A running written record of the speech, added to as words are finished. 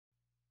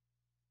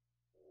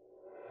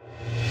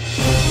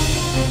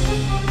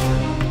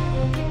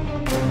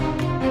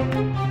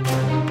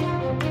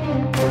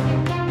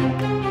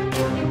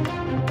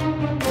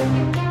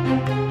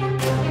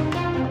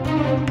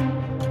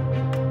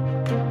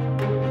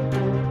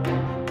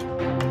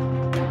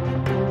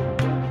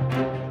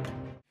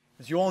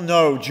you all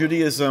know,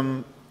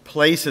 Judaism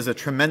places a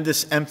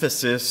tremendous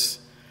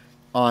emphasis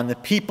on the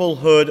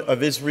peoplehood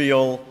of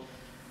Israel,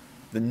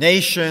 the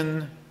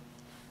nation,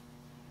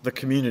 the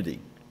community.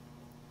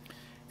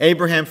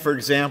 Abraham, for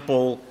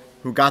example,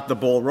 who got the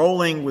ball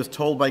rolling, was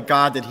told by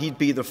God that he'd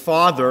be the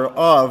father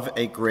of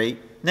a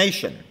great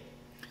nation.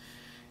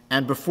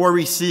 And before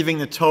receiving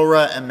the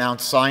Torah at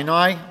Mount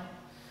Sinai,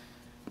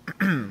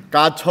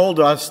 God told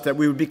us that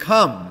we would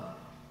become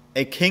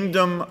a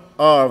kingdom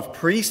of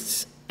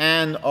priests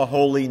and a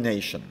holy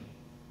nation.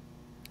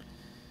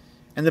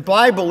 And the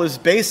Bible is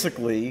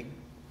basically,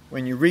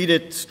 when you read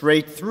it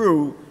straight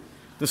through,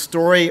 the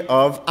story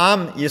of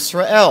Am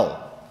Yisrael,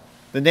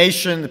 the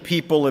nation, the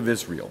people of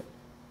Israel.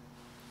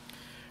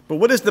 But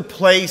what is the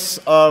place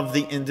of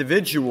the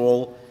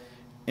individual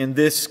in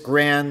this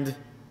grand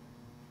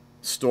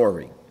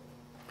story?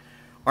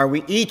 Are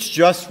we each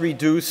just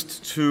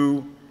reduced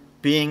to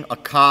being a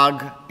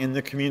cog in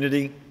the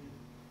community?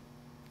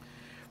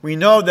 We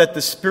know that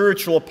the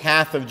spiritual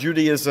path of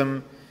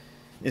Judaism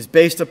is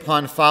based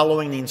upon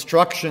following the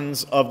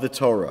instructions of the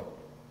Torah.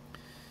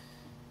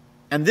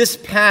 And this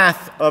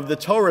path of the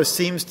Torah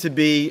seems to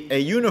be a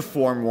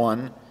uniform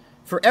one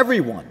for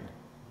everyone.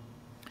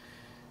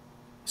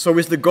 So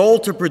is the goal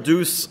to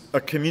produce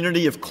a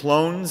community of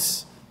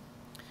clones,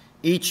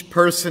 each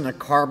person a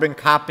carbon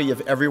copy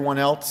of everyone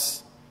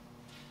else?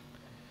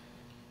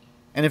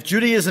 And if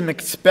Judaism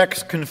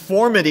expects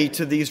conformity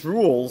to these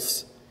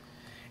rules,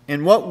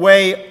 in what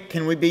way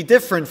can we be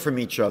different from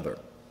each other?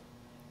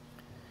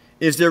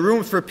 Is there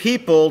room for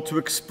people to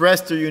express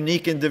their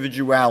unique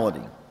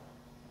individuality?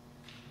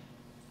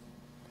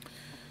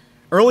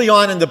 Early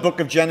on in the book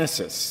of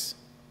Genesis,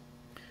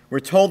 we're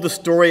told the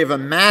story of a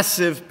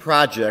massive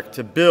project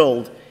to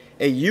build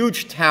a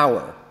huge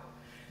tower.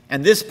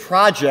 And this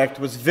project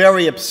was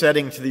very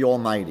upsetting to the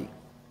Almighty.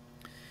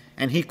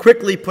 And he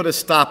quickly put a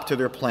stop to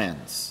their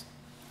plans.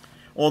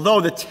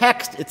 Although the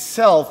text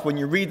itself, when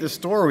you read the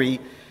story,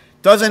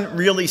 doesn't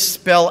really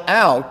spell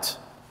out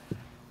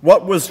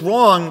what was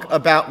wrong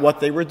about what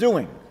they were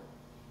doing.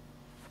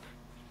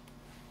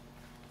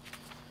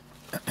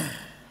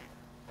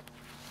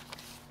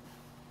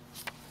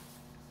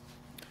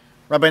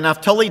 Rabbi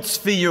Naftali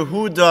Tzvi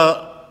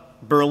Yehuda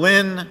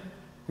Berlin,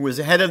 who was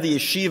the head of the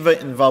yeshiva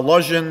in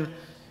Volozhin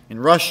in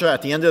Russia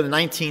at the end of the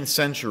 19th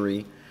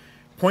century,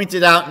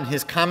 pointed out in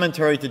his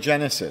commentary to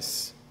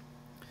Genesis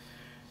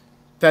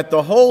that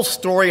the whole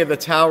story of the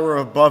Tower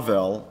of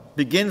Babel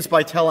begins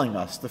by telling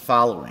us the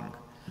following.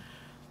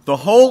 The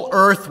whole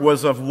earth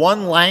was of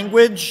one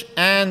language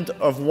and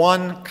of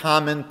one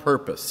common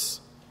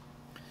purpose.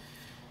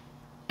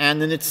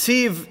 And the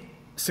Netziv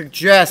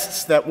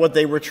suggests that what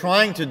they were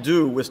trying to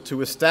do was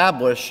to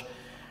establish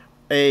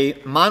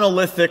a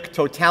monolithic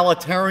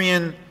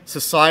totalitarian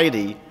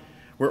society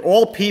where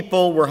all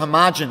people were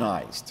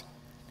homogenized.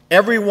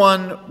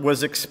 Everyone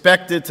was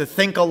expected to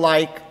think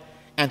alike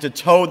and to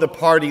toe the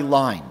party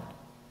line.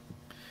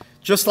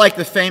 Just like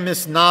the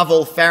famous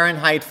novel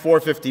Fahrenheit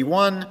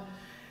 451,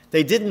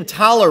 they didn't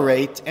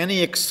tolerate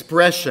any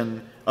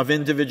expression of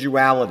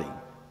individuality.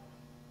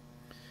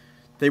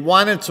 They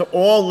wanted to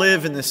all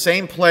live in the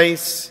same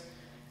place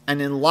and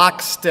in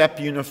lockstep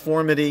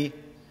uniformity.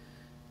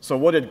 So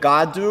what did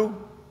God do?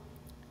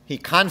 He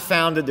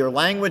confounded their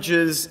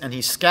languages and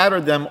he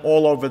scattered them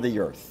all over the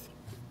earth.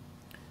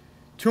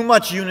 Too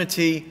much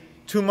unity,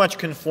 too much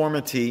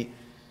conformity,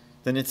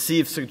 the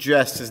Netziv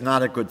suggests, is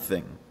not a good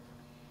thing.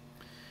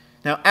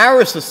 Now,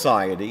 our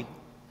society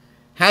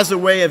has a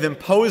way of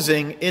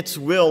imposing its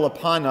will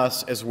upon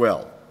us as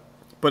well,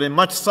 but in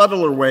much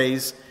subtler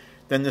ways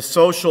than the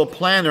social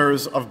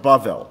planners of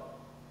Bavel.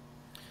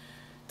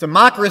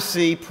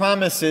 Democracy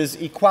promises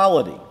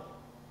equality.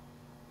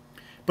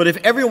 But if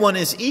everyone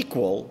is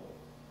equal,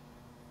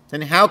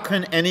 then how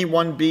can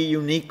anyone be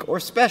unique or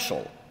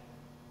special?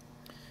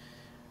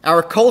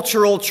 Our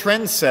cultural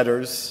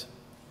trendsetters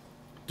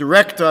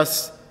direct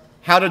us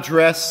how to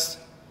dress,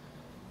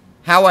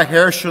 how our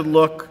hair should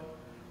look,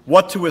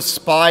 what to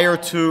aspire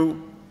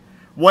to,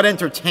 what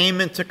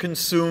entertainment to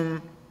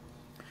consume,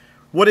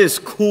 what is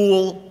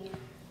cool,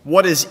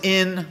 what is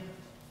in.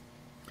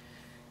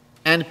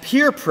 And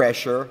peer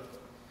pressure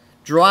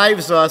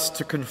drives us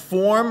to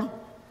conform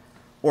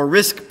or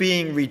risk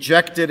being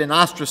rejected and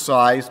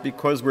ostracized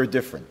because we're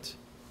different.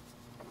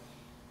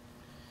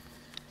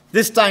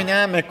 This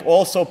dynamic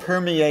also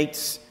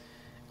permeates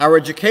our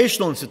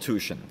educational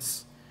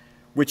institutions,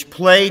 which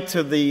play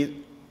to the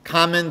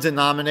common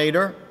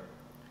denominator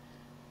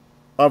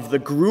of the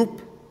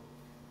group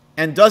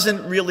and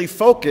doesn't really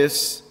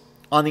focus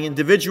on the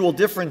individual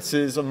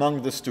differences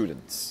among the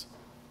students.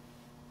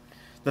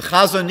 The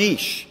Chazon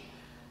Ish,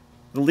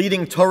 the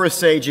leading Torah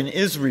sage in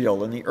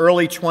Israel in the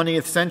early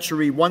 20th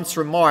century, once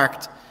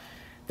remarked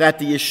that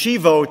the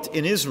yeshivot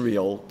in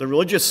Israel, the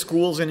religious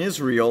schools in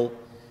Israel,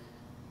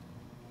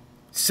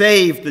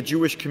 saved the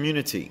Jewish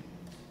community,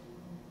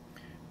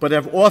 but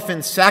have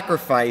often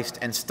sacrificed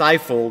and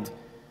stifled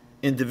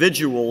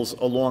individuals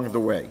along the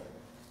way.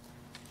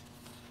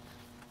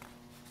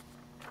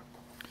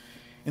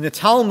 In the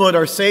Talmud,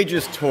 our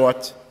sages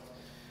taught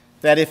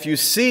that if you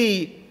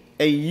see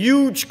a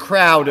huge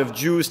crowd of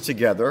Jews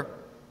together,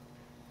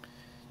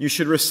 you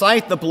should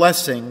recite the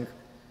blessing,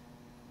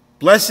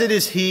 "Blessed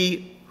is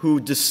he who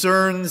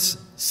discerns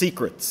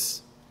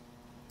secrets."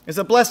 It's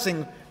a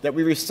blessing that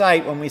we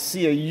recite when we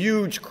see a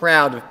huge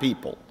crowd of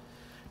people.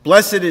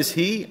 Blessed is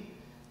he,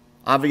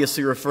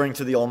 obviously referring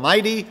to the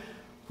Almighty,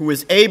 who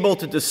is able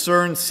to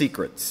discern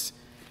secrets.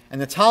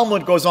 And the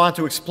Talmud goes on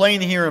to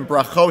explain here in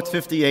Brachot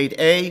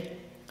 58a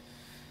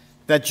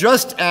that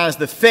just as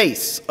the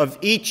face of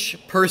each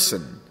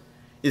person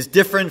is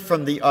different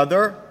from the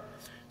other,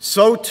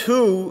 so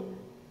too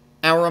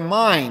our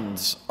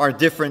minds are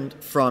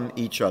different from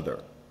each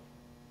other.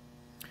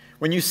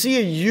 When you see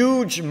a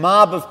huge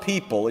mob of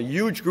people, a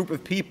huge group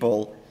of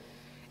people,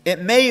 it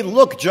may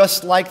look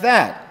just like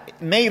that.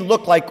 It may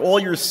look like all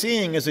you're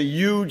seeing is a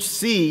huge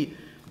sea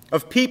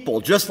of people,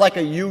 just like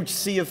a huge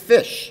sea of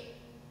fish.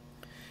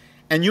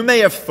 And you may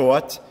have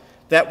thought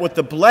that what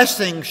the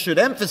blessing should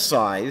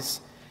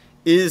emphasize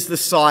is the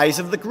size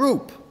of the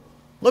group.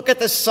 Look at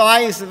the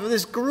size of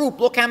this group.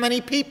 Look how many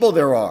people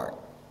there are.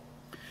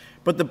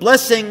 But the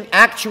blessing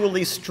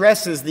actually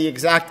stresses the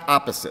exact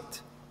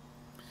opposite.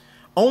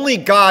 Only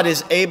God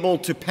is able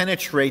to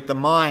penetrate the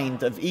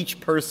mind of each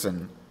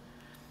person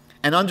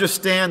and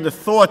understand the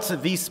thoughts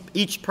of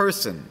each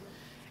person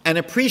and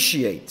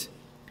appreciate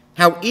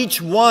how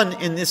each one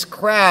in this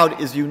crowd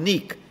is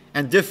unique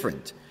and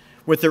different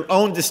with their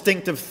own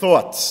distinctive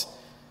thoughts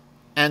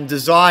and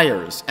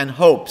desires and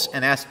hopes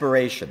and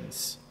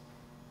aspirations.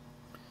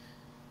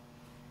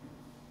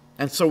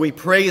 And so we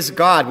praise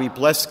God, we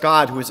bless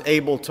God who is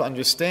able to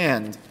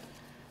understand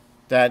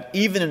that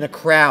even in a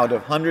crowd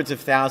of hundreds of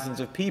thousands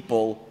of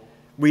people,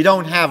 we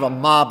don't have a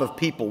mob of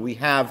people. We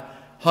have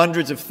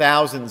hundreds of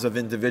thousands of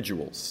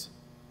individuals.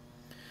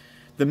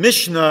 The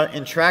Mishnah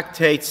in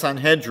Tractate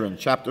Sanhedrin,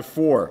 chapter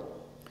 4,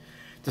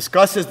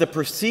 discusses the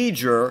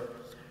procedure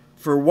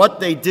for what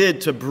they did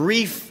to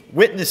brief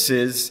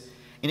witnesses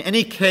in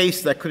any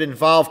case that could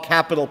involve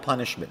capital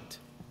punishment,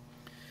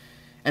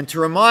 and to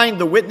remind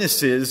the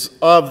witnesses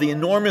of the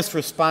enormous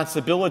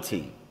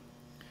responsibility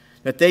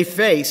that they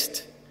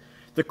faced.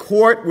 The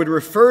court would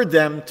refer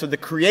them to the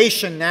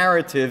creation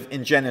narrative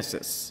in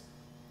Genesis.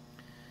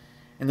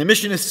 And the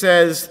Mishnah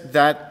says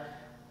that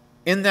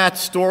in that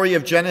story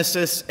of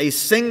Genesis, a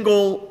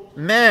single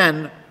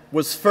man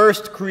was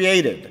first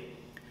created.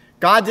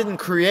 God didn't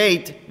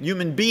create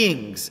human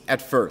beings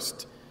at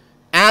first.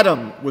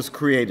 Adam was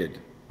created,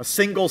 a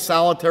single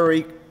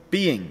solitary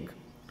being.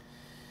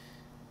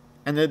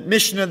 And the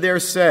Mishnah there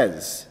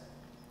says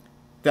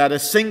that a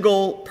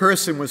single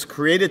person was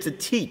created to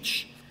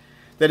teach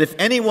that if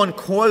anyone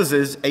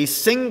causes a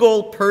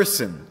single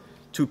person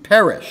to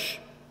perish,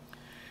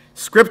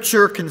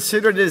 Scripture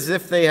considered it as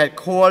if they had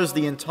caused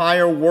the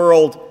entire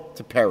world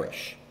to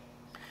perish.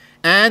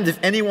 And if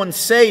anyone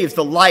saves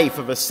the life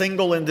of a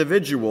single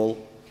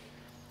individual,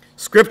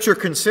 Scripture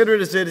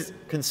considers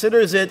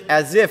it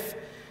as if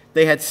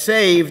they had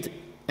saved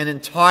an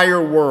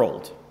entire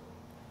world.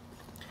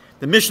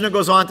 The Mishnah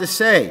goes on to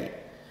say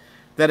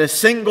that a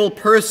single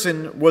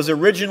person was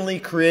originally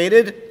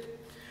created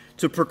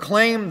to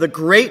proclaim the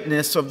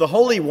greatness of the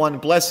Holy One,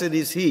 blessed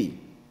is he.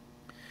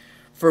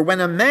 For when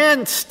a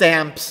man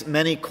stamps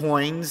many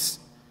coins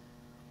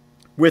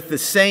with the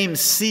same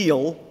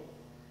seal,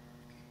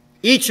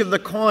 each of the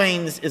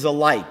coins is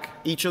alike.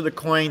 Each of the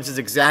coins is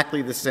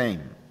exactly the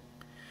same.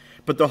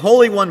 But the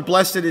Holy One,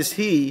 blessed is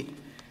he,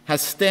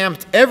 has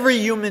stamped every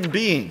human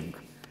being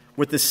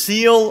with the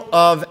seal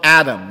of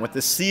Adam, with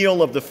the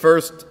seal of the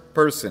first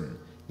person.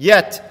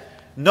 Yet,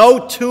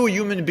 no two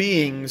human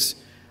beings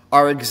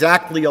are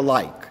exactly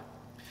alike.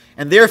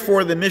 And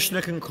therefore, the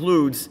Mishnah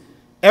concludes,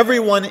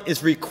 everyone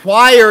is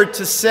required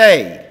to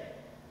say,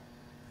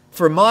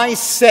 for my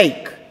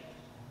sake,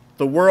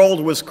 the world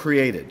was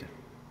created.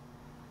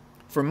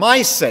 For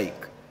my sake,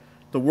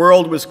 the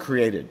world was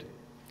created.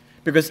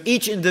 Because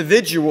each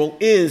individual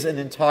is an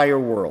entire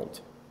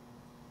world.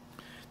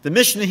 The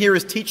Mishnah here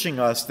is teaching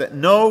us that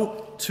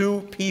no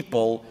two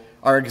people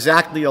are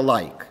exactly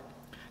alike.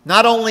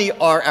 Not only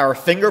are our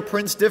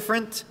fingerprints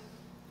different,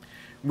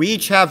 we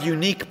each have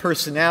unique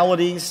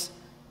personalities,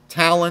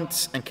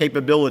 talents, and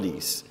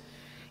capabilities.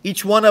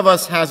 Each one of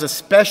us has a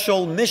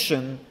special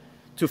mission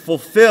to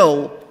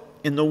fulfill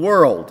in the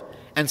world,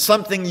 and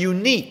something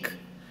unique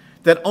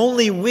that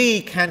only we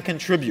can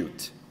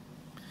contribute.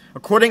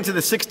 According to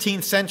the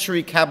 16th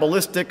century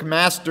Kabbalistic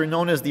master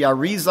known as the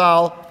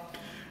Arizal,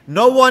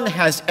 no one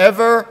has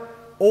ever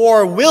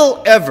or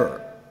will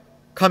ever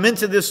come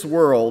into this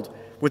world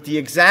with the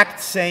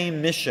exact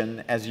same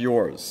mission as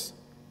yours.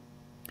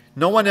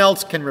 No one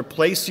else can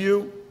replace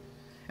you,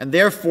 and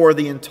therefore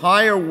the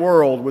entire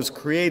world was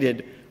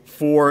created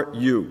for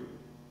you.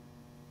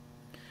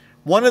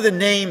 One of the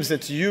names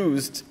that's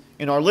used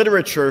in our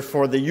literature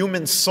for the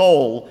human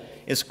soul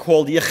is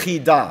called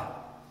Yechidah.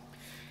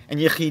 And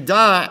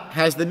Yechidah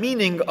has the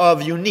meaning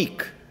of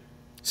unique,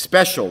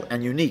 special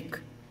and unique.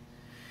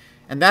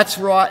 And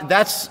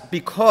that's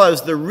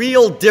because the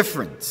real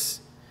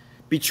difference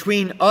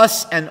between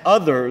us and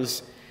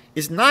others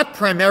is not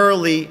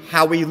primarily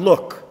how we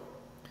look,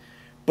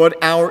 but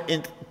our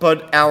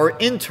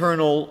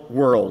internal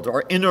world,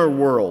 our inner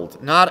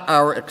world, not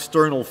our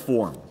external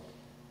form.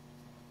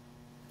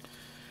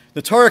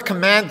 The Torah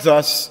commands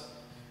us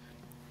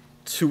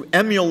to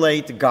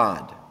emulate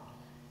God.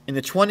 In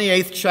the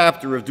 28th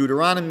chapter of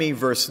Deuteronomy,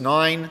 verse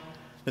 9,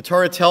 the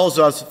Torah tells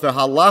us,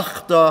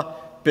 "V'halachta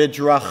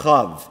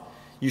bedrachav."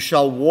 You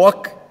shall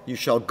walk, you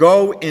shall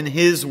go in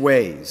his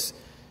ways.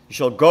 You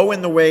shall go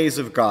in the ways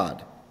of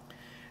God.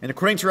 And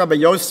according to Rabbi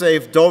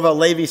Yosef Dov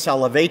Levi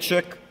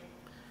Soloveitchik,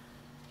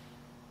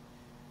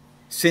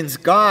 since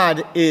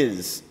God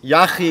is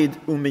Yachid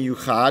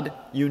Umeyuchad,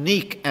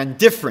 unique and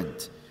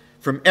different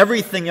from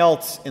everything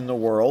else in the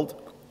world,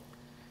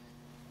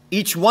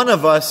 each one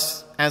of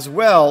us as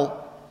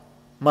well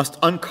must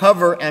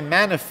uncover and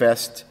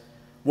manifest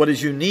what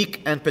is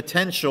unique and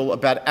potential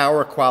about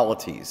our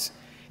qualities.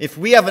 If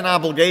we have an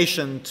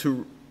obligation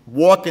to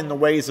walk in the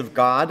ways of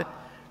God,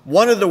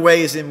 one of the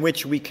ways in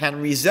which we can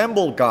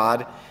resemble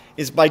God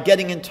is by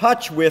getting in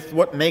touch with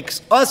what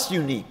makes us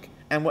unique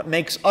and what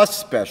makes us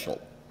special.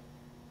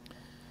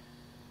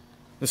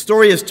 The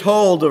story is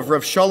told of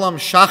Rav Shalom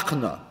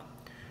Shachna,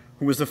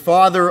 who was the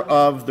father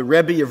of the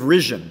Rebbe of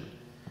Rizhin,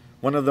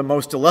 one of the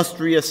most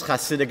illustrious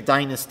Hasidic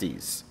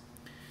dynasties.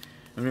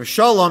 And Rav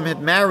Shalom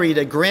had married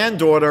a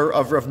granddaughter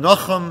of Rav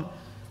Nachum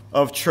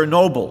of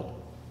Chernobyl.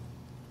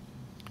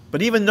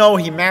 But even though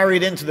he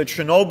married into the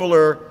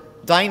Chernobyler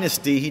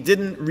dynasty, he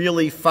didn't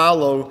really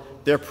follow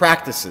their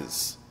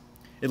practices,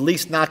 at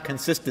least not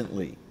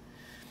consistently.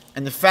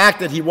 And the fact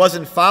that he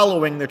wasn't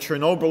following the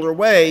Chernobyler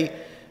way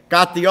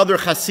got the other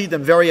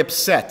Hasidim very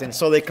upset, and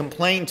so they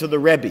complained to the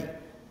Rebbe.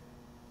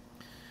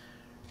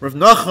 Rav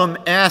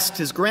Nachum asked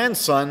his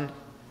grandson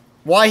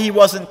why he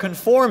wasn't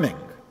conforming.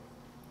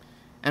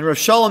 And Rav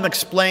Shalom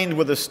explained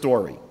with a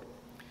story.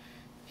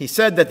 He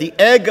said that the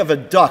egg of a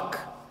duck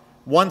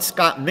once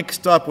got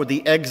mixed up with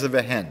the eggs of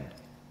a hen.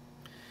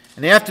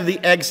 And after the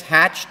eggs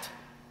hatched,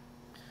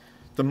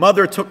 the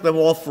mother took them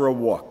all for a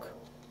walk.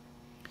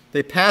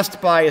 They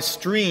passed by a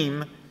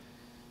stream,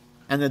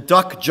 and the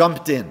duck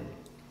jumped in.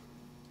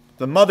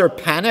 The mother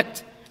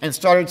panicked and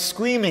started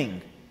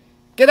screaming,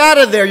 "Get out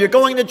of there, you're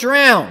going to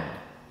drown."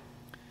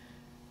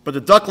 But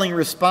the duckling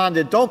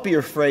responded, "Don't be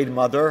afraid,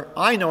 mother,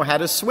 I know how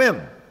to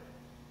swim."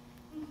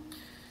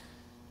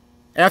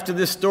 After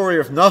this story,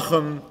 Rav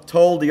Nachum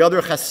told the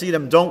other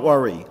Hasidim, "Don't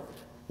worry,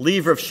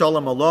 leave Rav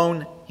Shalom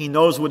alone, he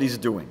knows what he's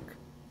doing."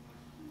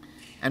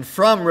 And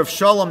from Rav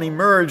Shalom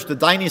emerged the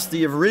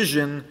dynasty of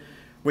Rizhin,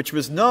 which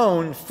was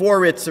known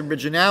for its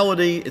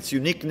originality, its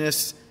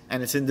uniqueness,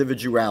 and its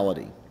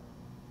individuality.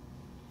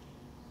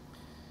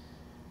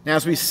 Now,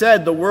 as we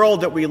said, the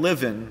world that we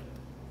live in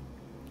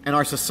and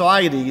our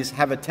societies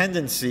have a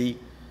tendency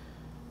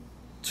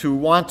to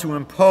want to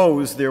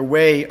impose their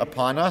way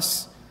upon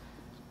us.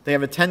 They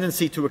have a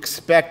tendency to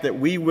expect that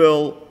we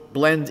will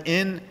blend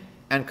in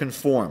and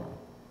conform.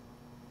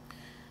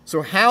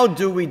 So how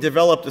do we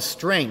develop the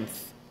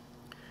strength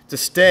to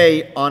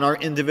stay on our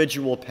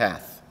individual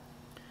path?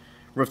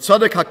 Rav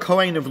Tzadok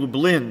HaKohen of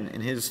Lublin,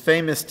 in his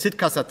famous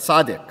Tzidkas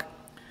HaTzadik,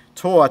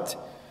 taught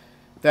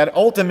that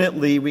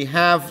ultimately we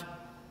have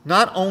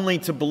not only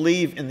to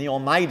believe in the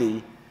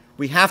Almighty,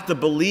 we have to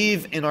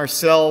believe in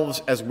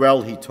ourselves as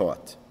well, he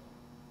taught.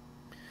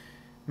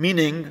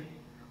 Meaning,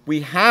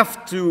 we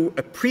have to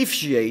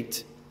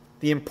appreciate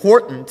the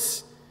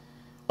importance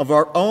of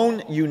our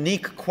own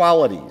unique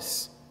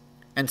qualities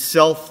and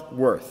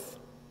self-worth.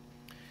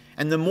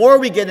 And the more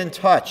we get in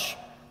touch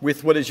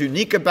with what is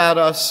unique about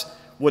us,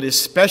 what is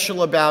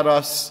special about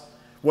us,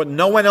 what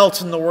no one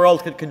else in the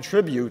world could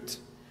contribute,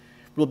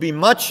 we'll be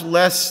much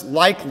less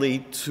likely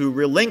to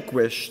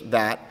relinquish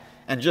that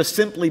and just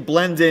simply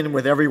blend in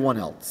with everyone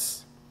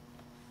else.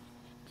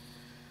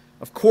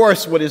 Of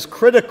course, what is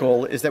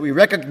critical is that we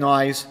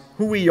recognize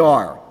who we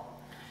are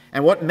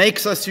and what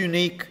makes us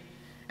unique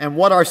and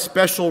what our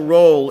special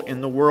role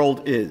in the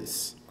world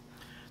is.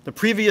 The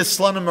previous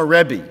Slonim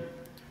Rebbe,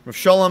 Rav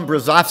Shalom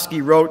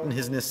Brzozowski, wrote in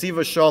his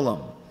Nesiva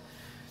Shalom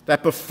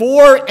that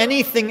before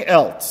anything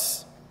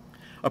else,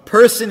 a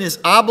person is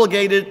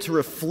obligated to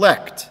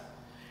reflect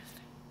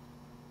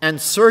and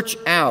search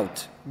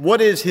out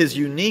what is his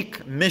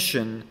unique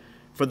mission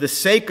for the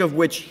sake of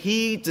which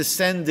he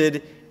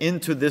descended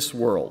into this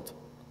world.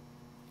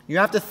 You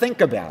have to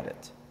think about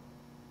it.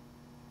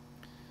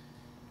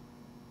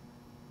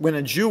 When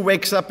a Jew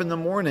wakes up in the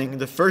morning,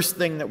 the first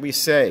thing that we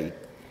say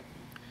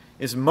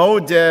is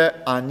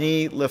Modeh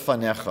ani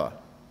lefanecha.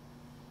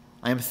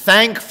 I am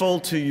thankful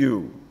to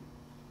you,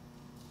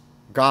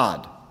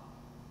 God,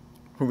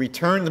 who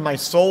returned my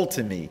soul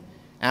to me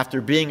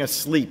after being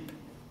asleep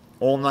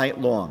all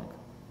night long.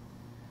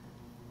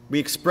 We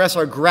express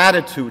our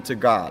gratitude to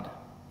God.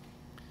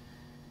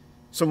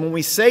 So when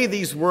we say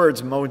these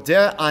words,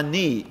 Modeh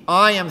ani,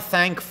 I am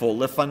thankful,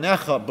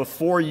 lefanecha,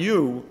 before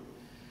you,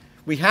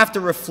 we have to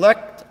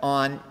reflect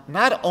on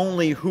not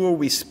only who are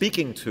we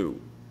speaking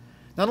to,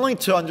 not only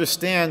to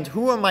understand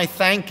who am I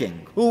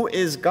thanking, who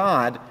is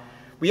God,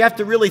 we have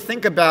to really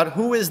think about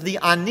who is the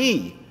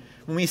ani,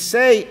 When we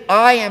say,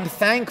 I am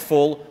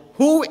thankful,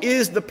 who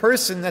is the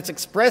person that's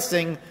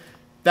expressing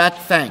that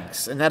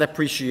thanks and that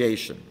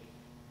appreciation?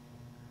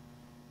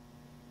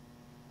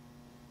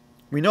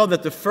 We know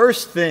that the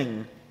first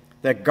thing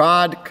that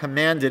God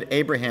commanded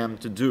Abraham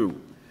to do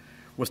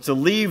was to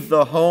leave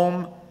the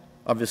home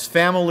of his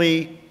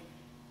family,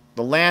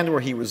 the land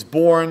where he was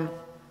born,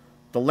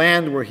 the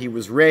land where he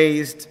was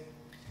raised,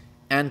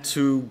 and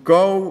to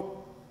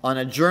go on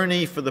a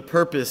journey for the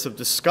purpose of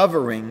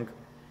discovering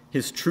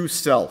his true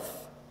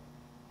self.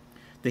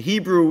 The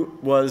Hebrew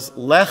was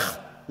lech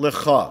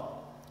lecha.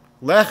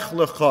 Lech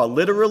lecha,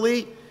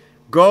 literally,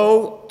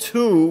 go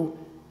to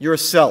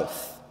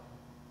yourself.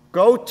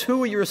 Go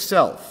to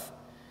yourself.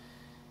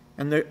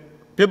 And the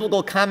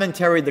biblical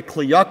commentary, the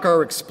Kli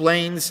Yakar,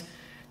 explains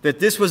that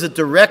this was a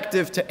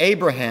directive to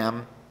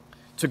Abraham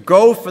to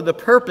go for the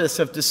purpose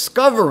of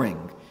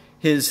discovering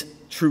his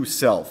true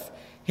self,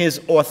 his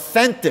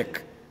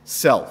authentic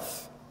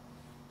self,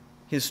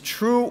 his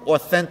true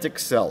authentic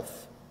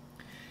self.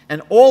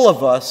 And all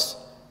of us,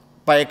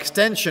 by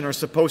extension, are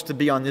supposed to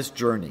be on this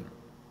journey.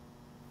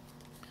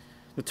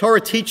 The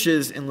Torah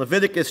teaches in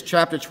Leviticus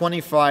chapter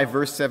 25,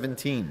 verse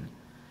 17,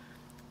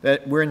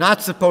 that we're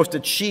not supposed to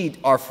cheat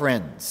our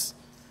friends.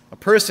 A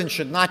person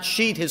should not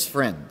cheat his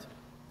friend.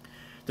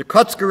 The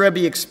Kotzker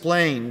Rebbe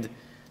explained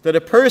that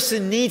a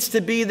person needs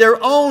to be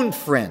their own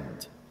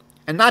friend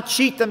and not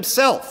cheat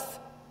themselves.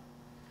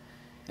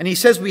 And he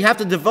says we have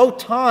to devote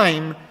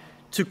time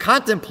to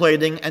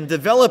contemplating and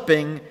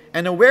developing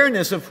an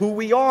awareness of who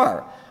we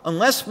are.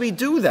 Unless we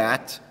do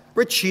that,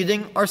 we're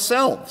cheating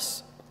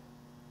ourselves.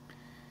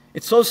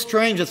 It's so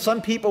strange that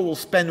some people will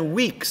spend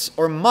weeks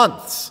or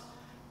months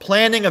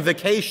planning a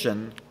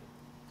vacation,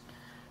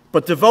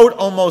 but devote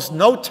almost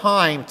no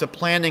time to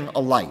planning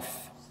a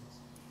life.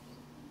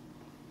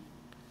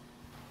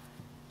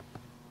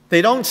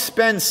 They don't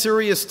spend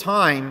serious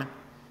time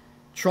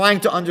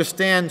trying to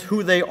understand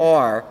who they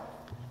are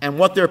and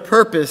what their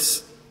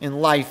purpose in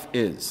life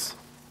is.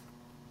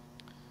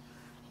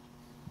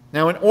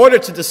 Now, in order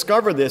to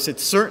discover this,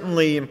 it's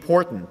certainly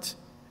important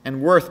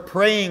and worth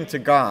praying to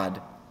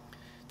God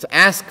to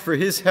ask for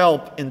His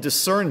help in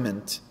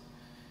discernment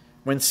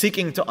when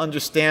seeking to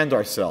understand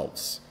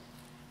ourselves.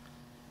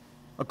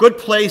 A good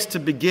place to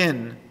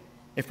begin,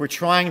 if we're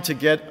trying to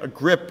get a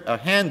grip, a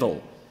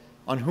handle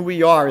on who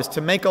we are, is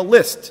to make a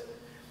list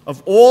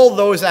of all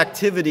those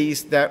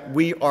activities that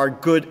we are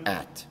good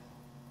at,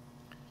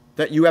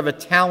 that you have a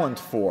talent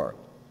for.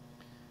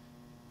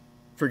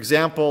 For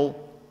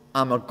example,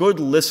 I'm a good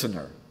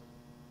listener.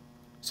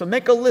 So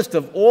make a list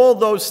of all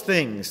those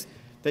things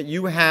that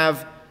you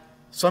have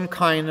some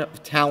kind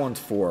of talent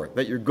for,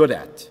 that you're good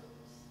at.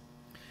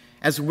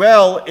 As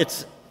well,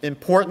 it's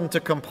important to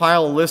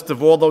compile a list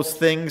of all those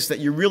things that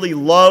you really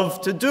love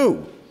to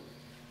do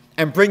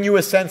and bring you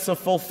a sense of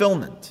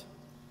fulfillment.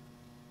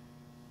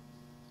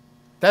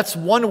 That's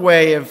one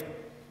way of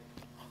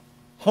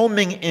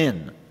homing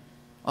in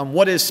on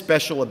what is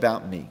special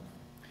about me.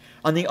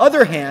 On the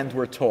other hand,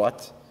 we're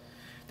taught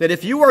that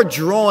if you are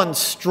drawn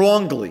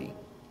strongly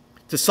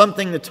to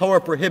something the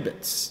Torah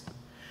prohibits,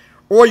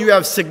 or you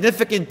have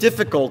significant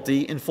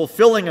difficulty in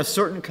fulfilling a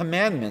certain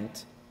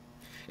commandment,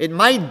 it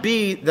might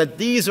be that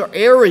these are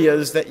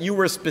areas that you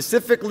were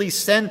specifically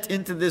sent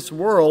into this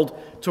world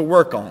to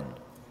work on.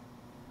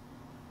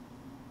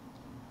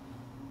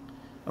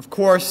 Of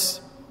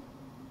course,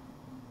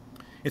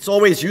 it's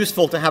always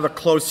useful to have a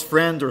close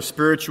friend or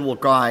spiritual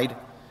guide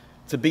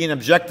to be an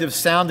objective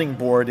sounding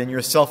board in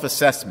your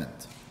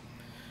self-assessment.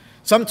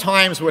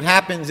 Sometimes what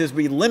happens is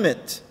we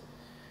limit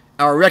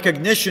our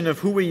recognition of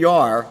who we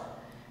are,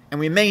 and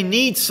we may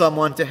need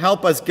someone to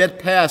help us get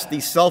past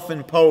these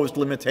self-imposed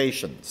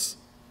limitations.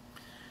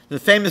 The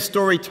famous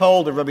story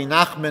told of Rabbi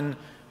Nachman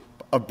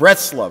of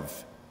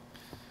Breslov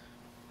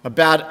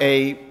about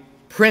a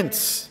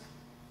prince,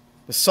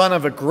 the son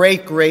of a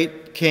great,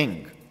 great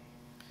king.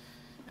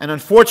 And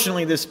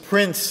unfortunately, this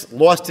prince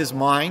lost his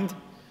mind,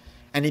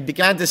 and he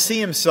began to see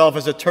himself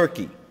as a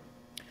turkey.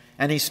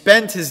 And he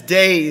spent his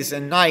days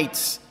and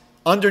nights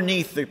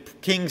underneath the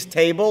king's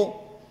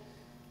table,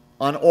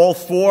 on all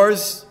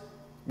fours,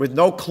 with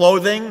no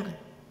clothing,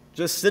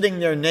 just sitting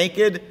there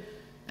naked,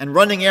 and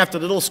running after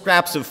little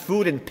scraps of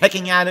food and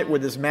pecking at it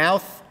with his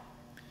mouth.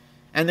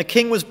 And the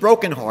king was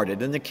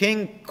brokenhearted, and the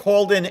king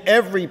called in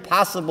every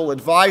possible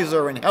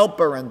advisor and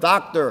helper and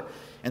doctor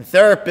and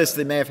therapist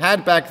they may have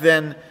had back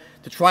then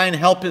to try and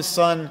help his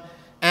son,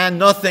 and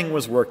nothing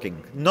was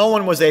working. No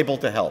one was able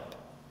to help.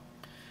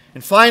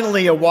 And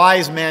finally, a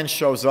wise man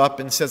shows up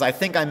and says, I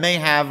think I may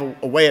have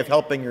a way of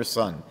helping your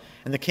son.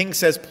 And the king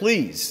says,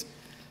 please.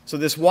 So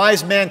this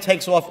wise man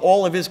takes off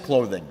all of his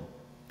clothing,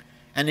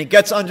 and he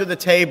gets under the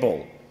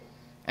table,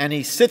 and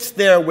he sits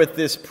there with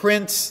this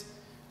prince,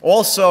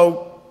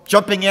 also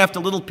jumping after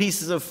little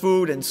pieces of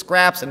food and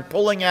scraps and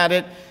pulling at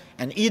it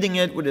and eating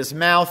it with his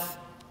mouth.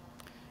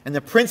 And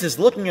the prince is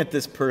looking at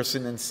this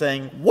person and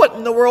saying, what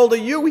in the world are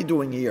you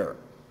doing here?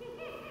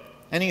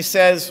 And he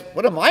says,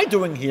 what am I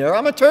doing here?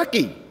 I'm a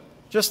turkey,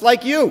 just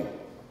like you.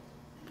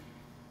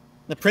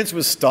 The prince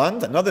was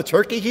stunned. Another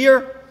turkey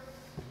here?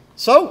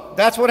 So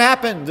that's what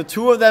happened. The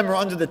two of them were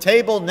under the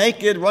table,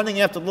 naked,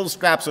 running after little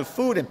scraps of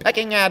food and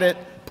pecking at it,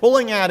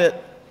 pulling at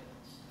it,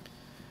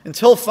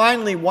 until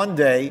finally one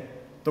day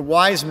the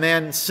wise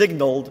man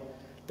signaled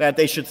that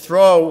they should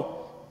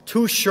throw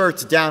 2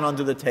 shirts down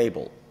under the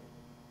table.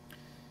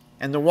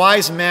 And the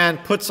wise man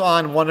puts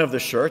on one of the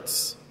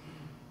shirts,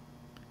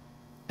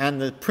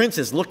 and the prince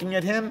is looking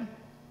at him,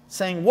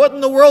 saying, "What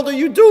in the world are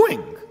you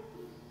doing?"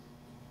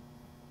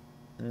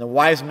 And the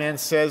wise man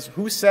says,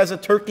 "Who says a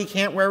turkey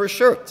can't wear a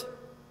shirt?"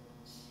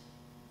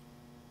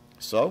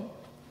 So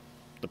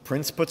the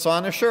prince puts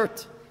on a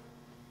shirt.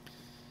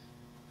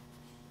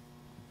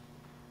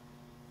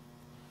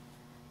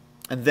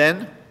 And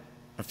then,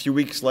 a few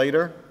weeks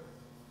later,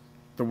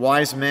 the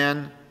wise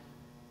man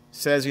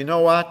says, "You know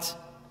what?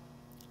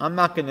 I'm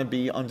not going to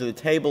be under the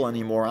table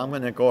anymore. I'm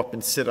going to go up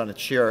and sit on a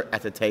chair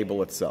at the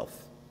table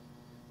itself.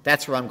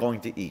 That's where I'm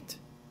going to eat."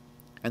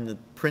 And the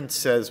prince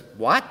says,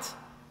 "What?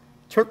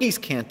 Turkeys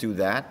can't do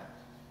that."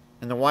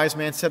 And the wise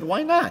man said,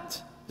 "Why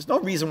not? There's no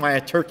reason why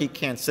a turkey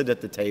can't sit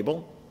at the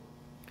table."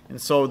 And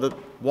so the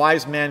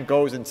wise man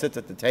goes and sits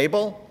at the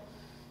table,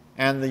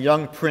 and the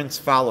young prince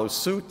follows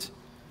suit.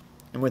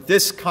 And with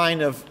this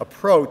kind of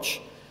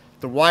approach,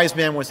 the wise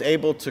man was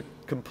able to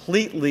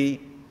completely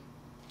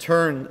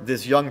turn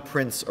this young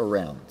prince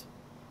around.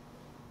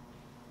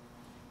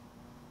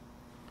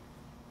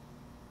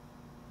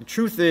 The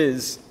truth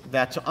is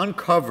that to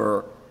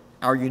uncover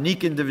our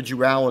unique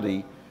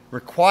individuality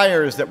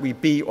requires that we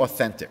be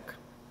authentic.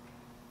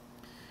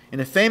 In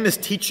a famous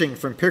teaching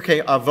from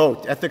Pirkei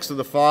Avot, Ethics of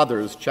the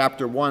Fathers,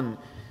 chapter 1,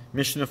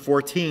 Mishnah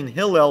 14,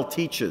 Hillel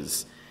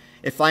teaches,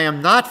 "If I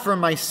am not for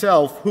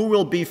myself, who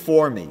will be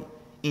for me?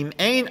 Im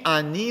ein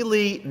ani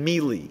li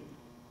mili."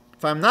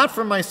 If I'm not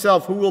for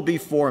myself, who will be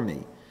for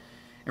me?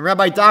 And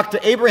Rabbi Dr.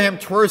 Abraham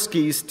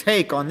Twersky's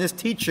take on this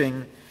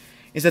teaching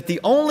is that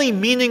the only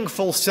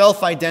meaningful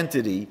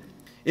self-identity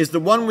is the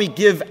one we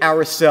give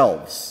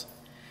ourselves.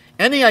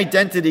 Any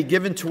identity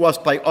given to us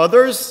by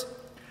others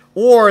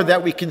or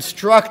that we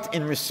construct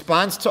in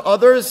response to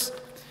others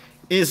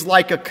is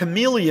like a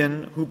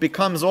chameleon who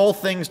becomes all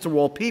things to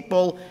all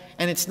people,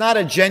 and it's not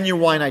a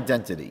genuine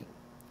identity.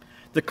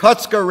 The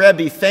Kotzker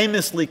Rebbe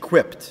famously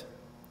quipped,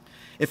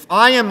 "If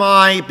I am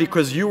I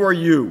because you are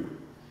you,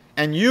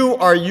 and you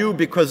are you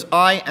because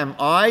I am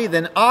I,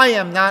 then I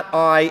am not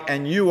I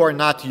and you are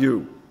not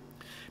you.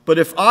 But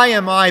if I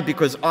am I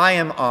because I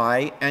am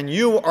I, and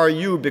you are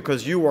you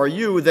because you are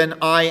you, then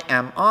I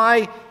am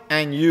I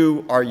and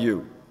you are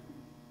you."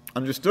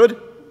 Understood?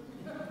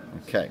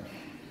 Okay.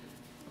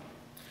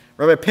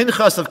 Rabbi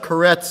Pinchas of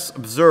Koretz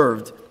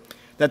observed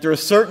that there are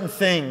certain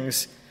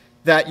things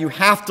that you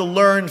have to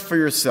learn for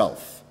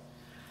yourself.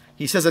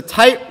 He says a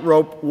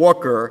tightrope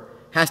walker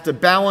has to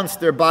balance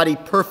their body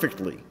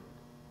perfectly.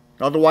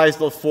 Otherwise,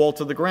 they'll fall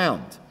to the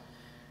ground.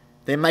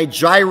 They might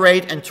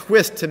gyrate and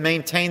twist to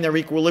maintain their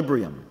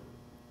equilibrium.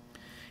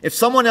 If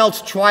someone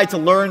else tried to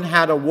learn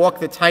how to walk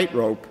the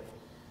tightrope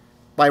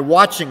by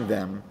watching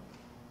them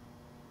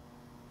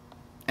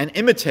and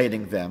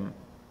imitating them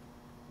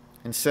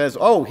and says,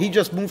 "Oh, he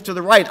just moved to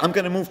the right, I'm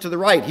going to move to the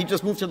right. He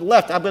just moved to the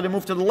left, I'm going to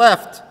move to the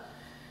left,"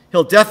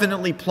 he'll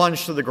definitely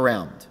plunge to the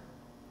ground.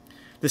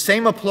 The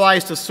same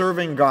applies to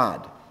serving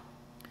God.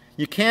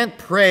 You can't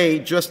pray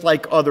just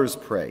like others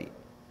pray.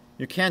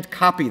 You can't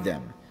copy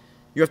them.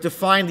 You have to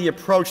find the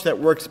approach that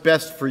works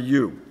best for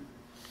you.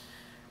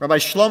 Rabbi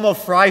Shlomo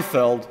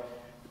Freifeld,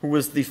 who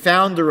was the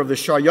founder of the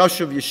Shar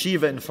Yoshev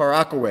Yeshiva in Far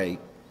Rockaway,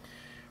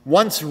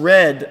 once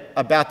read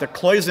about the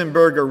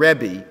Kloisenberger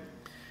Rebbe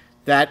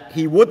that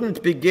he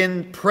wouldn't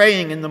begin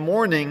praying in the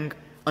morning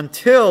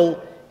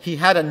until he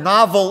had a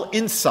novel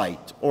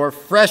insight or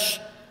fresh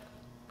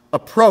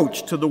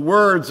approach to the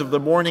words of the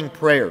morning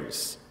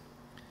prayers.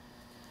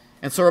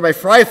 And so Rabbi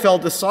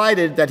Freifeld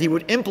decided that he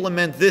would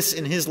implement this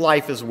in his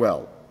life as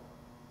well.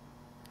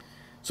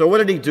 So what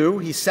did he do?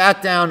 He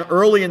sat down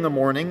early in the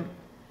morning,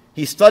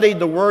 he studied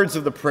the words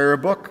of the prayer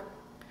book,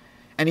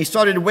 and he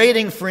started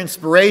waiting for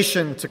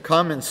inspiration to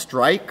come and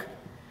strike,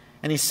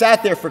 and he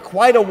sat there for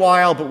quite a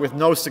while, but with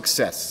no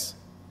success.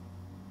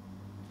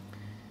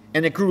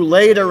 And it grew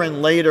later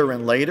and later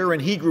and later,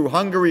 and he grew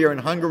hungrier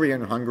and hungrier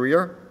and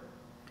hungrier,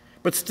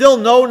 but still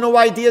no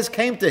ideas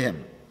came to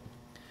him.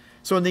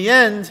 So in the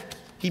end,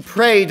 he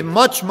prayed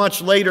much,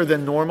 much later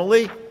than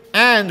normally,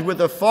 and with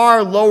a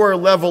far lower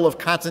level of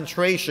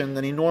concentration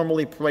than he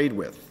normally prayed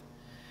with.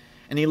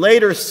 And he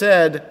later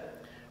said,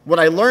 "What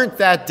I learned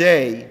that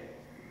day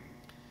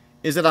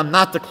is that I'm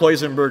not the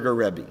Kloisenberger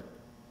Rebbe."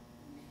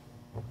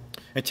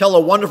 I tell a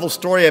wonderful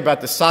story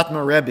about the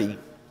Satmar Rebbe,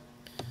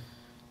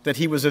 that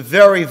he was a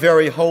very,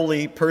 very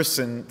holy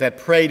person that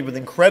prayed with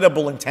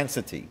incredible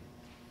intensity.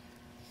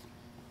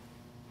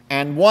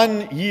 And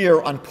one year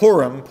on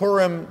Purim,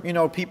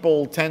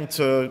 people tend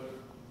to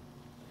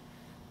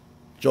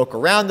joke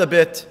around a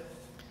bit.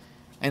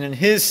 And in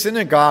his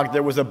synagogue,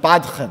 there was a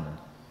badchen,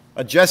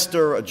 a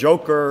jester, a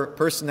joker,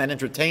 person that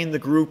entertained the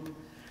group.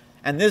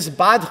 And this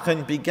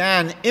badchen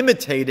began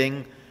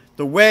imitating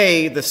the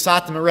way the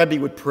Satmar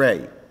Rebbe would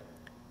pray.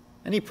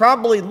 And he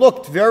probably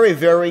looked very,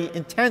 very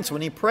intense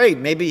when he prayed.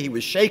 Maybe he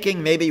was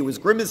shaking, maybe he was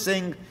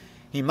grimacing,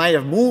 he might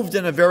have moved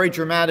in a very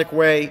dramatic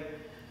way.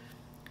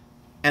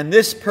 And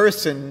this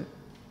person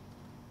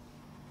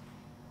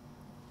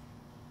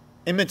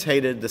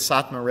imitated the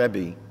Satmar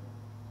Rebbe.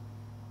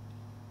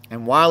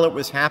 And while it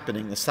was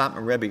happening, the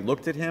Satmar Rebbe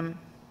looked at him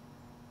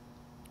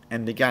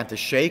and began to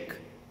shake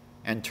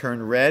and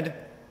turn red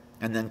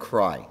and then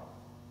cry.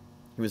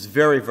 He was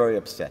very, very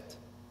upset.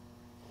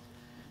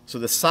 So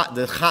the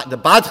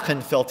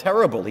Badchen felt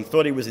terrible. He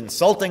thought he was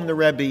insulting the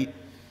Rebbe.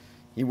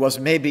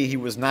 Maybe he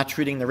was not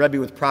treating the Rebbe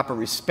with proper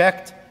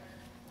respect.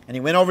 And he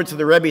went over to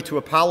the Rebbe to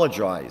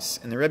apologize.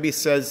 And the Rebbe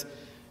says,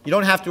 "You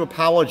don't have to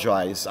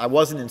apologize. I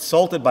wasn't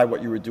insulted by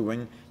what you were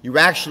doing. You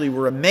actually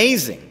were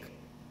amazing.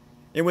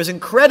 It was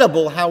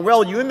incredible how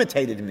well you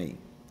imitated me.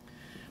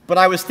 But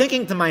I was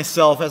thinking to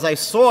myself, as I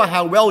saw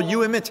how well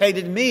you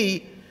imitated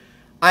me,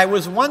 I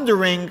was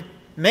wondering,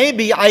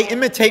 maybe I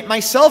imitate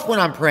myself when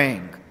I'm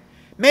praying.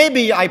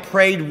 Maybe I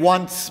prayed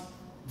once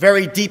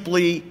very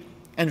deeply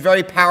and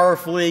very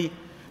powerfully,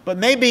 but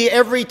maybe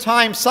every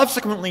time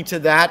subsequently to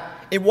that,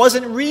 it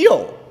wasn't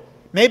real.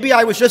 Maybe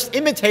I was just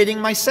imitating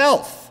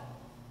myself."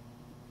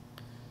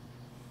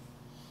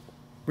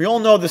 We all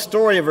know the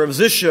story of Rav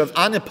Zisha of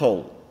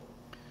Anipol,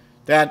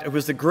 that it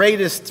was the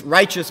greatest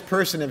righteous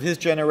person of his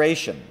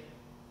generation.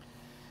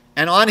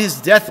 And on his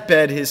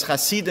deathbed, his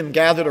Hasidim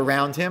gathered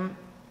around him,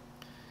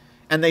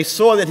 and they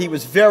saw that he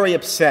was very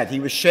upset. He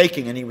was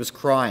shaking and he was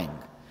crying.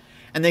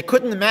 And they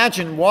couldn't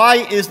imagine, why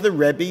is the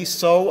Rebbe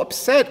so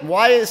upset?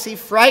 Why is he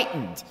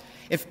frightened?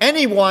 If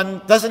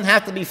anyone doesn't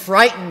have to be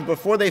frightened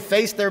before they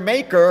face their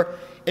Maker,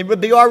 it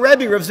would be our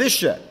Rebbe, Rav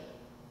Zisha.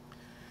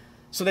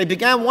 So they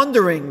began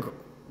wondering,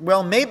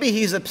 well, maybe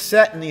he's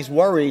upset and he's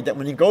worried that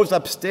when he goes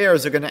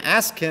upstairs, they're going to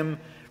ask him,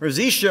 "Rav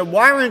Zisha,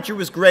 why aren't you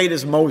as great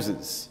as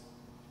Moses?"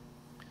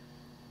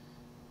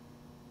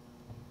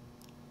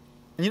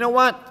 And you know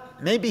what?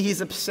 Maybe he's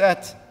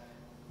upset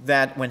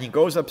that when he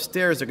goes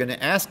upstairs, they're going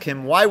to ask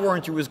him, "Why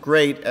weren't you as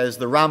great as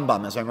the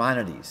Rambam, as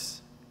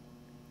Maimonides?"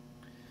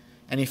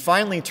 And he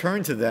finally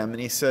turned to them and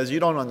he says, "You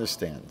don't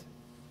understand."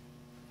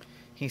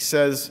 He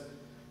says,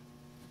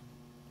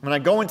 "When I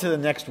go into the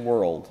next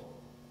world,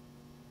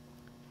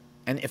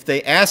 and if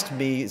they ask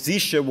me,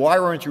 'Zisha, why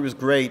weren't you as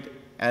great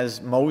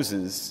as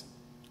Moses?'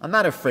 I'm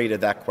not afraid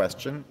of that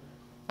question.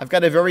 I've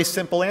got a very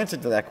simple answer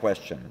to that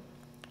question.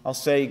 I'll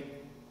say,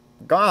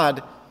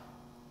 God,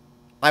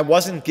 I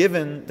wasn't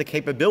given the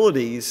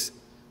capabilities,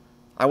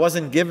 I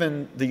wasn't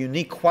given the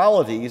unique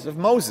qualities of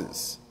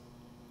Moses.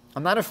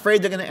 I'm not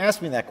afraid they're going to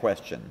ask me that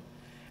question.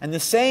 And the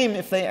same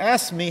if they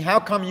ask me, how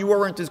come you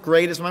weren't as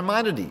great as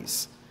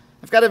Maimonides?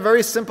 I've got a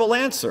very simple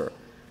answer.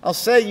 I'll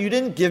say, you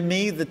didn't give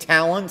me the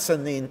talents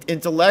and the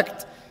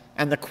intellect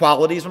and the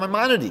qualities of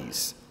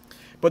Maimonides.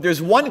 But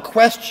there's one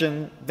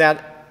question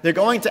that they're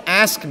going to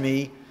ask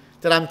me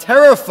that I'm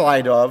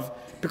terrified of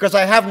because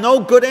I have no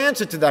good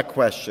answer to that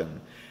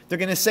question. They're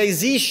going to say,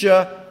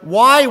 Zisha,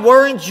 why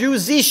weren't you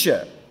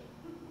Zisha?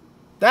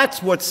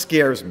 That's what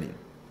scares me.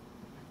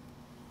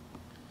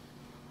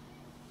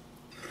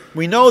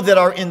 We know that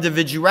our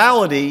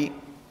individuality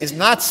is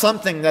not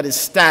something that is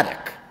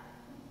static.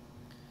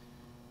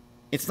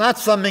 It's not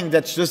something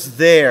that's just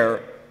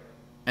there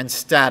and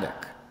static.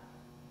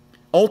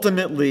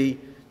 Ultimately,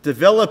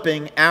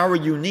 developing our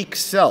unique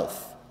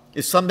self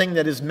is something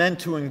that is meant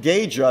to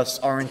engage us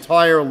our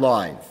entire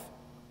life.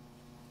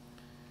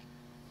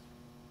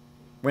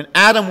 When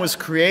Adam was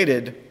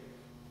created,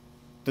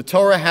 the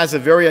Torah has a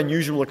very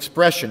unusual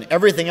expression.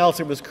 Everything else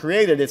that was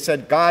created, it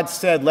said, God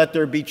said, let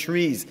there be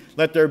trees,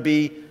 let there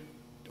be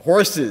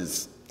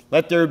horses,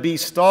 let there be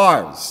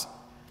stars.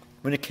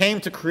 When it came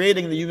to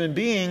creating the human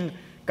being,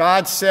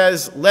 God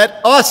says,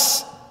 let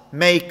us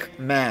make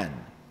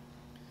man.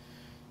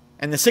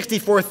 And the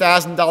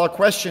 $64,000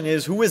 question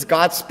is, who is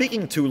God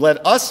speaking to?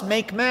 Let us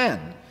make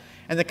man.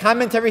 And the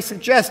commentary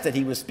suggests that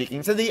he was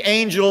speaking to the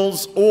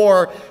angels,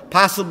 or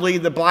possibly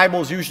the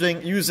Bible's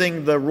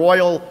using the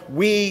royal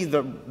we,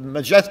 the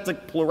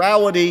majestic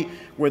plurality,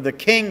 where the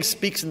king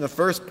speaks in the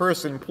first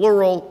person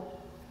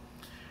plural.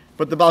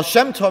 But the Baal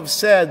Shem Tov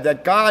said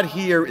that God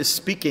here is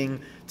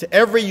speaking to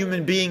every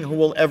human being who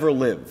will ever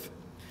live.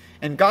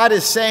 And God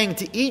is saying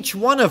to each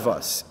one of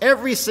us,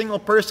 every single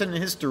person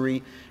in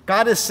history,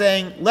 God is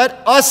saying,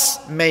 let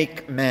us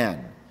make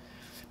man.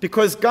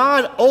 Because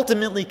God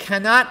ultimately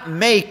cannot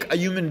make a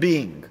human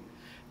being.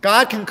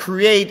 God can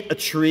create a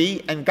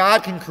tree, and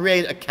God can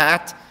create a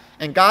cat,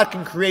 and God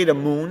can create a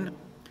moon,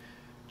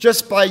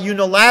 just by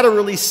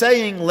unilaterally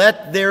saying,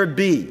 let there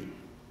be.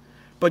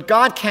 But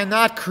God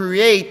cannot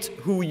create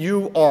who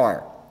you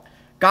are.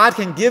 God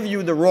can give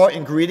you the raw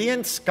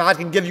ingredients, God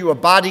can give you a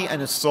body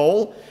and a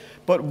soul,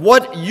 but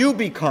what you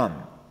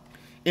become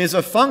is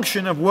a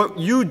function of what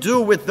you do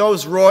with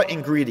those raw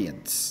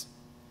ingredients.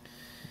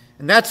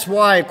 And that's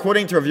why,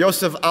 according to Rav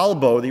Yosef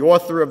Albo, the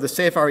author of the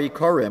Sefer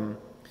Ikorim,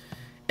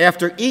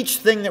 after each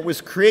thing that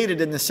was created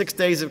in the 6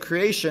 days of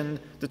creation,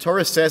 the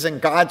Torah says, and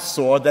God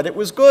saw that it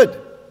was good.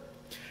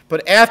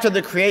 But after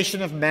the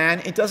creation of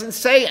man, it doesn't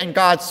say, and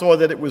God saw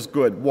that it was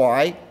good.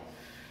 Why?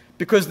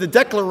 Because the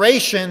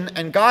declaration,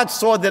 and God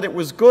saw that it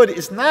was good,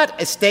 is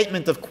not a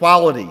statement of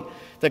quality.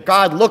 That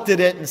God looked at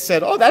it and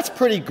said, oh, that's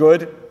pretty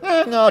good.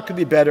 No, it could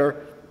be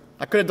better.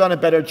 I could have done a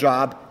better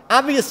job.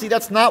 Obviously,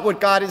 that's not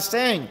what God is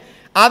saying.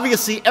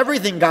 Obviously,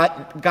 everything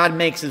God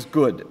makes is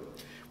good.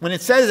 When it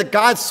says that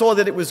God saw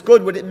that it was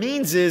good, what it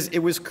means is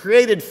it was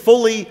created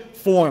fully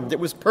formed. It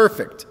was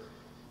perfect.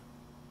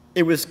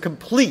 It was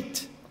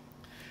complete.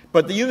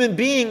 But the human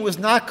being was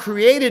not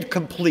created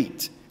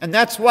complete. And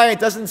that's why it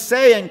doesn't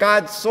say, and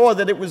God saw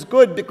that it was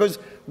good, because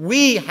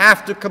we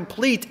have to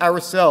complete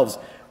ourselves.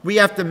 We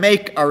have to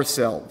make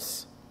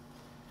ourselves.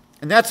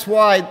 And that's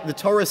why the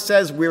Torah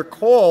says we're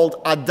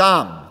called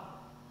Adam.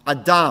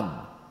 Adam.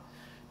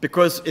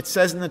 Because it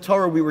says in the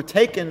Torah we were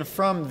taken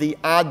from the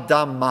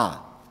Adamah.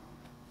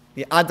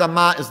 The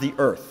Adamah is the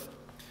earth.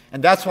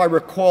 And that's why we're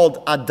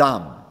called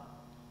Adam.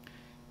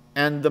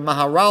 And the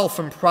Maharal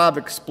from Prague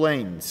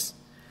explains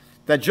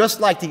that just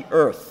like the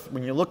earth,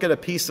 when you look at a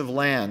piece of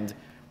land,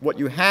 what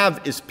you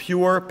have is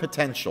pure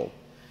potential.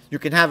 You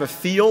can have a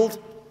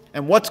field,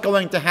 and what's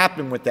going to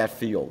happen with that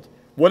field?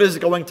 What is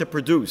it going to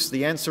produce?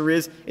 The answer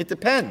is, it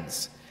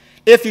depends.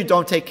 If you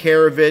don't take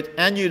care of it,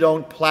 and you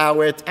don't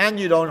plow it, and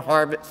you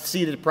don't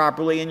seed it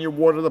properly, and you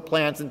water the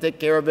plants and take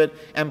care of it,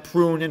 and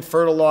prune and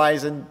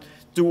fertilize and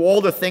do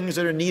all the things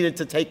that are needed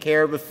to take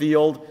care of a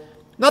field,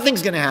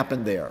 nothing's going to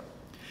happen there.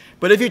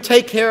 But if you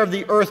take care of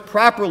the earth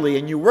properly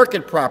and you work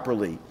it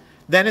properly,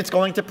 then it's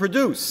going to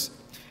produce.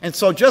 And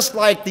so just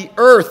like the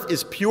earth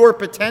is pure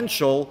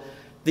potential,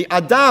 the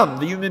Adam,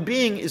 the human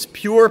being, is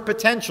pure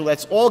potential.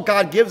 That's all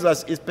God gives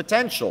us is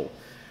potential.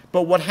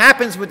 But what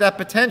happens with that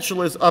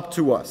potential is up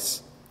to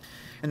us.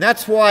 And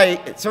that's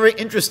why it's very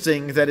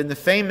interesting that in the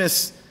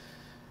famous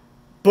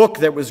book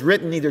that was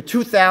written either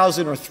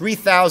 2,000 or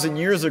 3,000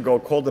 years ago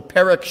called the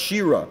Perek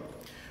Shira,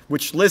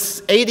 which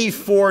lists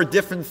 84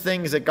 different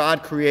things that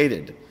God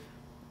created.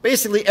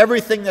 Basically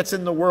everything that's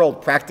in the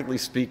world, practically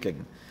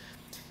speaking.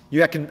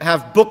 You can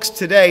have books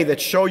today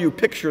that show you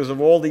pictures of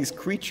all these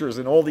creatures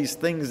and all these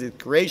things, these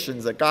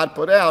creations that God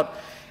put out.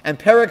 And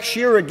Perek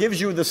Shira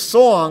gives you the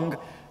song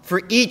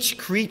for each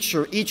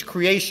creature, each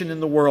creation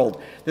in the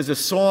world. There's a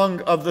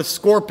song of the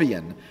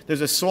scorpion. There's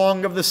a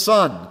song of the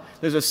sun.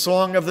 There's a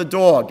song of the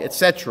dog,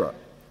 etc.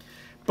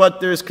 But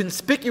there's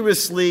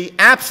conspicuously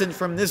absent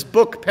from this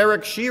book,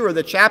 Perek Shira,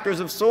 the chapters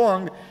of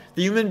song,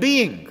 the human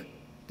being.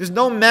 There's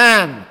no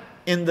man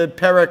in the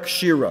Perek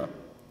Shira.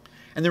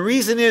 And the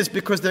reason is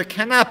because there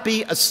cannot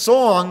be a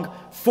song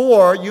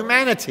for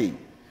humanity.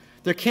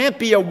 There can't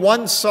be a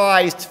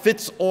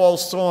one-size-fits-all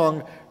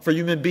song for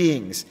human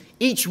beings.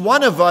 Each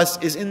one of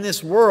us is in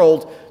this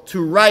world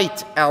to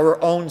write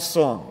our own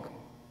song.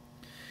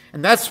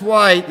 And that's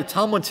why the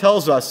Talmud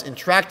tells us in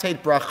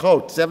Tractate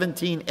Brachot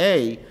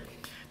 17a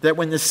that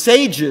when the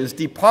sages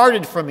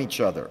departed from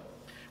each other,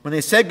 when they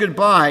said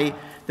goodbye,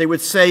 they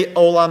would say,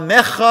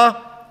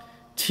 Olamecha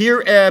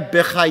tir'eh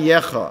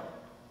bechayecha.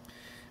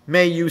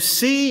 May you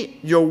see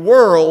your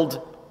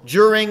world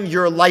during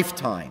your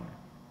lifetime.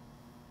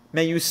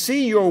 May you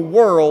see your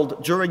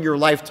world during your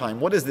lifetime.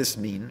 What does this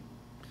mean?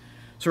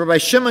 So Rabbi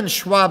Shimon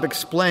Schwab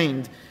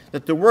explained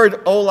that the word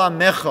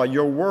olamecha,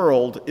 your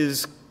world,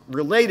 is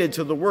related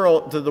to the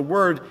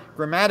word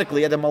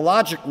grammatically,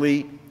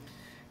 etymologically,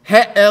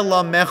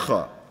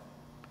 he'elamecha,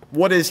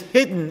 what is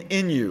hidden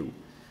in you.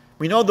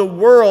 We know the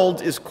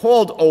world is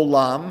called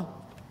olam.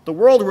 The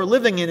world we're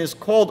living in is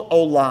called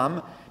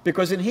olam,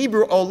 because in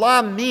Hebrew,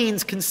 olam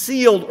means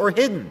concealed or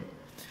hidden,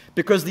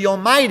 because the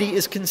Almighty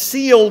is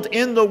concealed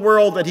in the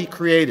world that He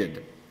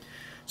created.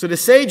 So the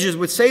sages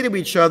would say to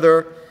each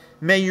other,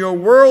 may your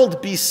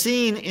world be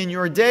seen in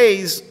your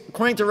days.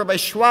 According to Rabbi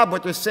Schwab,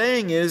 what they're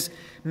saying is,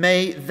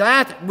 may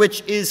that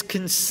which is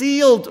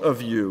concealed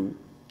of you,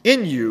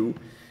 in you,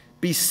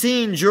 be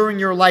seen during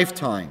your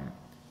lifetime.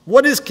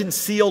 What is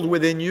concealed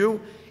within you?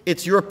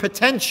 It's your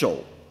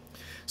potential.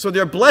 So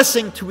their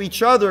blessing to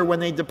each other when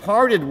they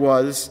departed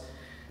was,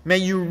 may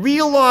you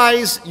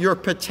realize your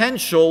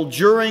potential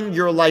during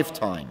your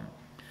lifetime.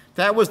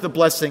 That was the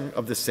blessing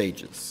of the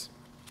sages.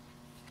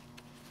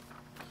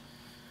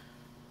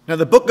 Now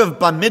the book of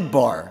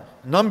Bamidbar,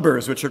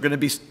 Numbers, which we're going to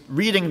be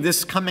reading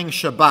this coming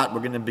Shabbat,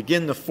 we're going to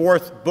begin the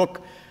fourth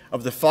book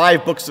of the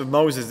 5 books of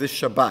Moses this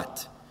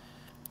Shabbat.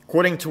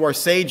 According to our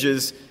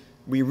sages,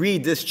 we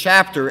read this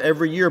chapter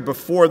every year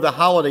before the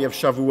holiday of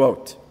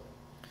Shavuot.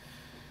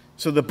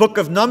 So the book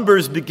of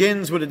Numbers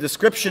begins with a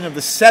description of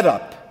the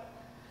setup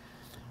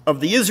of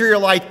the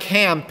Israelite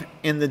camp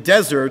in the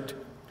desert,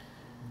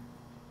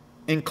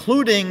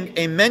 including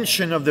a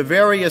mention of the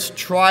various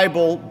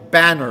tribal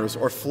banners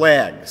or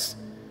flags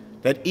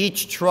that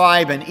each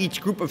tribe and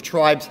each group of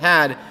tribes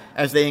had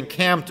as they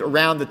encamped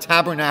around the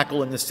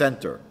tabernacle in the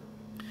center.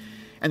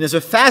 And there's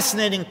a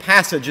fascinating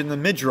passage in the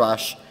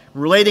Midrash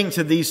relating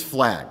to these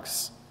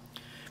flags.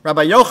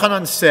 Rabbi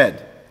Yochanan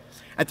said,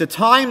 at the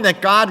time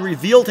that God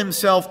revealed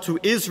Himself to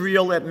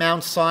Israel at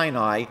Mount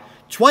Sinai,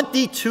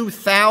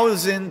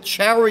 22,000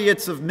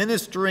 chariots of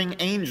ministering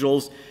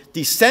angels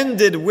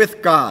descended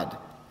with God,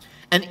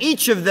 and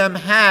each of them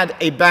had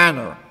a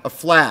banner, a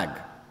flag.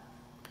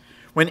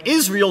 When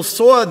Israel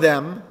saw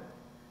them,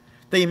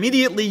 they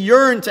immediately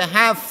yearned to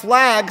have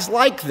flags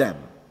like them.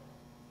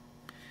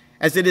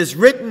 As it is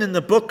written in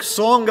the book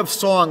Song of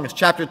Songs,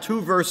 chapter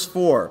 2, verse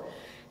 4,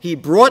 "He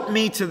brought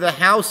me to the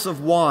house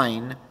of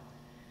wine,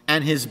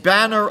 and his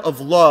banner of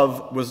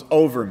love was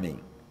over me."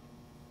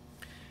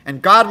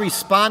 And God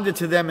responded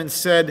to them and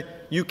said,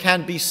 "You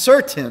can be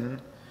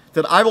certain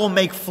that I will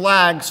make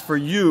flags for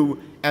you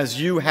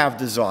as you have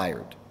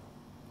desired."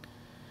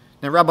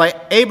 Now, Rabbi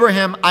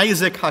Abraham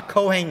Isaac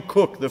HaKohen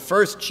Kook, the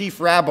first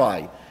chief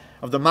rabbi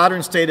of the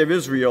modern state of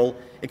Israel,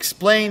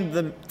 explained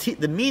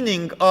the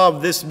meaning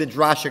of this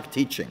midrashic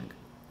teaching.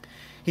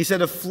 He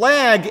said, a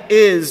flag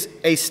is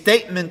a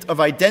statement of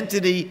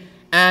identity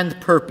and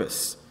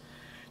purpose.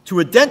 To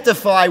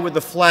identify with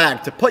the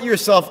flag, to put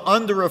yourself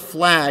under a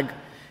flag,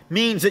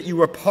 means that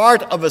you are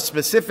part of a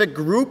specific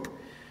group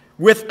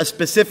with a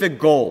specific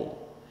goal.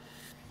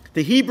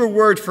 The Hebrew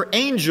word for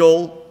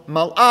angel,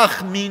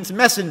 malach, means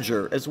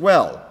messenger as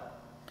well.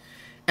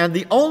 And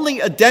the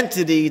only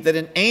identity that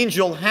an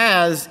angel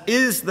has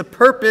is the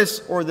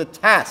purpose or the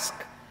task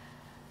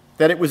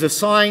that it was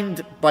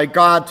assigned by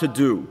God to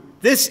do.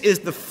 This is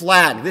the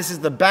flag. This is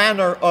the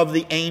banner of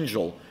the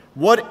angel.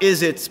 What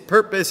is its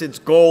purpose, its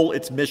goal,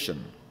 its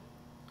mission?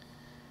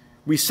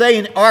 We say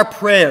in our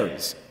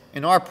prayers,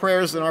 in our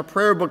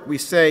prayer book, we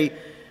say,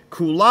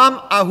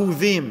 Kulam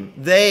ahuvim,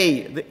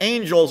 they, the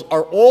angels,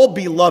 are all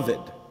beloved.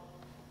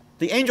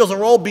 The angels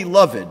are all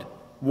beloved.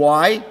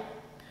 Why?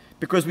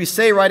 Because we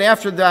say right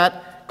after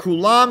that,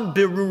 Kulam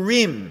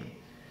birurim,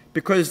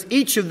 because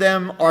each of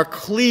them are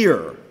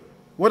clear.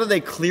 What are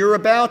they clear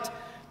about?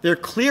 They're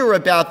clear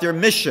about their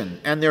mission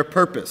and their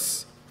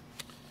purpose.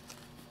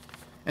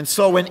 And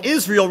so when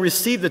Israel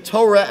received the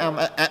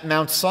Torah at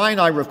Mount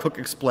Sinai, Rav Kook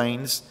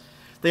explains,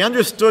 they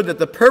understood that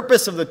the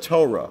purpose of the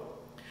Torah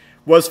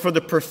was for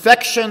the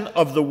perfection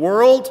of the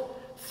world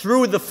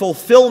through the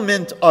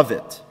fulfillment of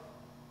it.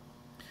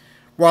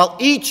 While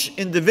each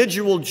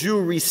individual Jew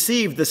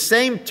received the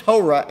same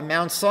Torah at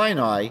Mount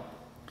Sinai,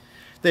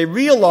 they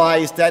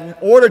realized that in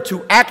order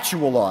to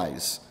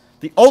actualize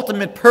the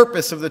ultimate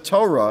purpose of the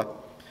Torah,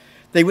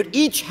 they would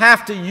each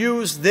have to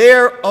use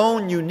their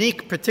own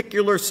unique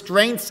particular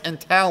strengths and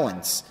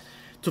talents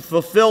to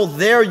fulfill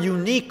their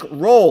unique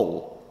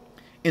role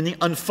in the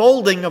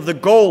unfolding of the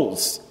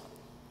goals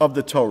of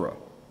the Torah.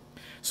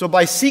 So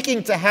by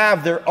seeking to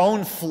have their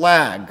own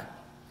flag,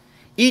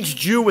 each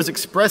Jew was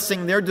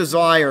expressing their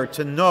desire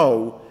to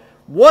know,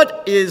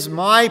 what is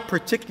my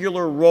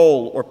particular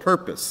role or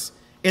purpose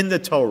in the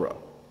Torah?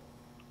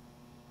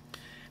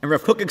 And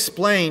Rav Kook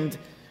explained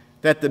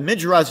that the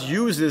Midrash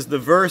uses the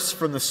verse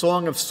from the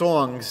Song of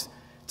Songs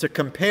to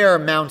compare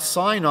Mount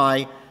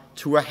Sinai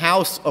to a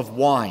house of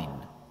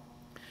wine,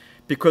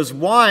 because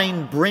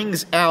wine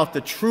brings out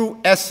the true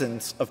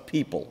essence of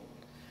people.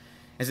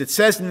 As it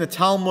says in the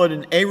Talmud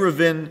in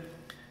Eruvin,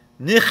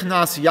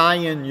 Nichnas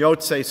yayin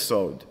yotzei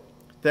sod,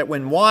 that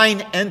when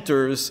wine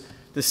enters,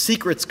 the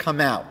secrets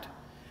come out.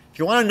 If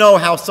you want to know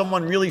how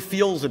someone really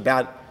feels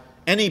about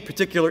any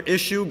particular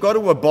issue, go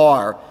to a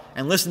bar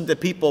and listen to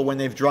people when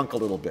they've drunk a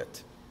little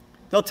bit.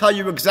 They'll tell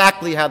you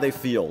exactly how they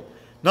feel.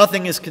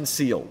 Nothing is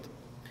concealed.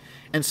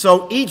 And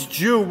so each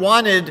Jew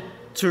wanted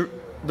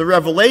the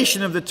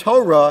revelation of the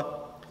Torah,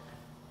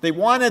 they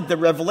wanted the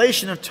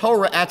revelation of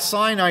Torah at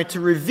Sinai to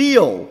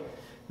reveal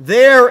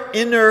their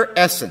inner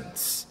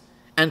essence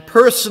and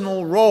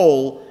personal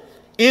role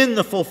in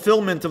the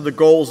fulfillment of the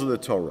goals of the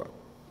Torah.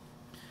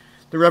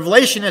 The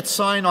revelation at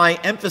Sinai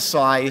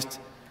emphasized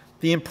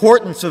the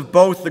importance of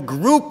both the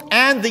group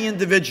and the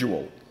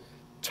individual.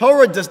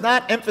 Torah does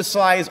not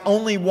emphasize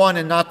only one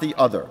and not the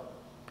other.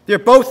 They're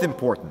both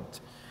important.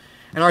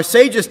 And our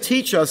sages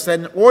teach us that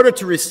in order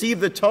to receive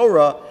the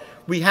Torah,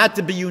 we had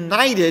to be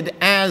united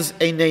as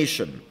a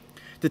nation.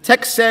 The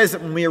text says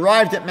that when we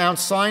arrived at Mount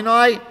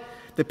Sinai,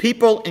 the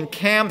people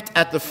encamped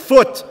at the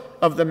foot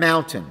of the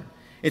mountain.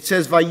 It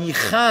says,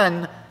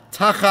 Vayichan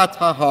tachat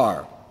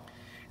hahar.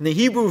 And the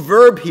Hebrew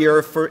verb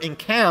here for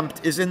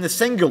encamped is in the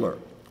singular.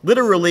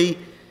 Literally,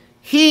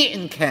 he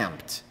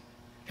encamped.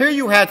 Here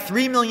you had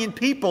 3 million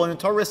people, and the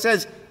Torah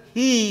says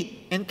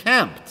he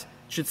encamped.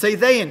 It should say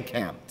they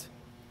encamped.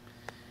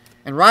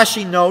 And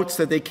Rashi notes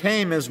that they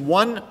came as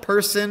one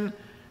person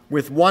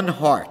with one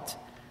heart.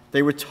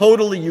 They were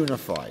totally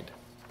unified.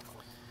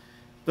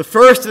 The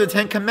first of the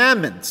 10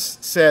 Commandments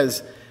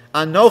says,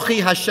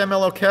 Anochi Hashem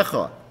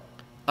Elokecha.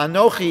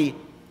 Anochi,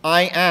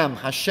 I am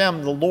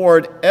Hashem, the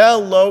Lord,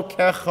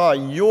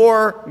 Elokecha,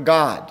 your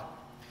God.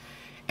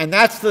 And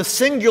that's the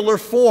singular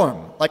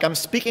form, like I'm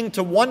speaking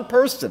to one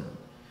person.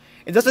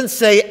 It doesn't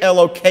say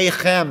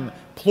Elokechem,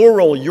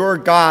 plural, your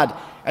God,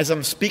 as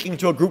I'm speaking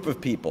to a group of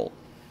people.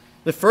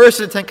 The first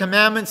of the 10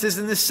 Commandments is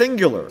in the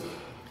singular.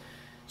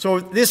 So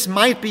this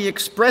might be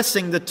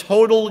expressing the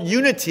total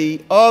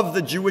unity of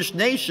the Jewish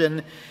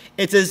nation.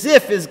 It's as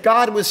if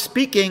God was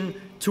speaking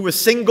to a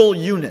single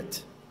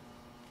unit.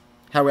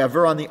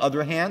 However, on the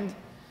other hand,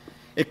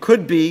 it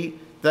could be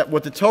that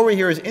what the Torah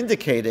here is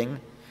indicating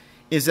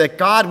is that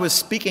God was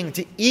speaking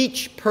to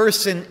each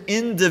person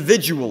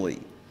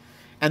individually.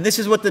 And this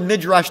is what the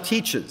Midrash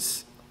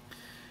teaches.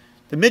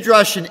 The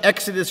Midrash in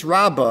Exodus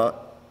Rabbah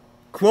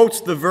quotes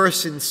the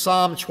verse in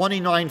Psalm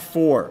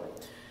 29:4,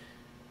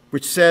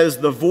 which says,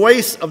 "The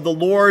voice of the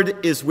Lord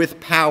is with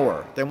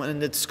power." Then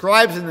when it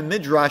describes in the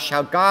Midrash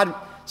how God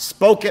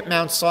spoke at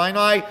Mount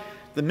Sinai,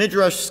 the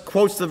Midrash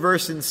quotes the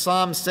verse in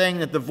Psalm saying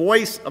that the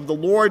voice of the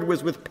Lord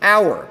was with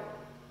power.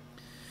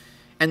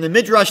 And the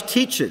Midrash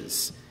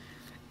teaches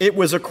it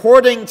was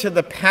according to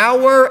the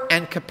power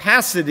and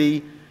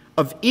capacity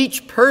of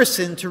each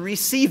person to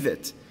receive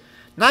it.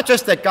 Not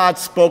just that God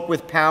spoke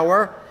with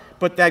power,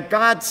 but that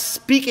God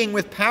speaking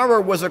with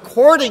power was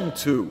according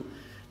to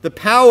the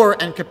power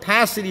and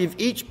capacity of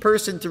each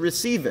person to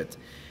receive it.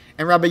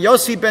 And Rabbi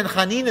Yossi ben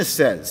Hanina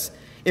says,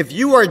 if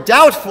you are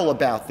doubtful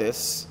about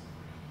this,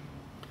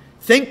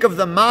 think of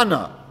the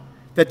manna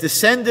that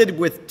descended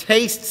with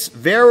tastes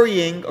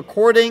varying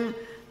according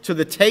to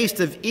the taste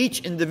of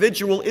each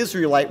individual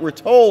Israelite. We're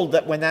told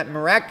that when that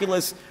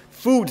miraculous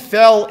food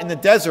fell in the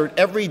desert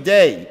every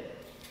day,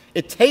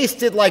 it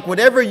tasted like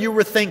whatever you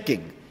were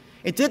thinking.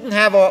 It didn't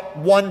have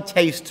one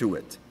taste to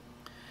it.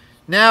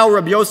 Now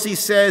Rabbi Yossi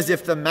says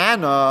if the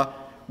manna,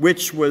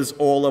 which was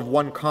all of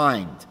one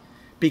kind,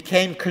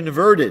 became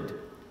converted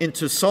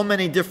into so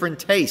many different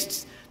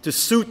tastes to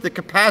suit the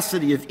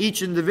capacity of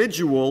each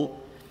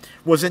individual,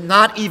 was it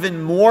not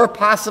even more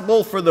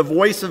possible for the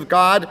voice of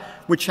God,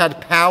 which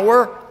had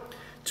power,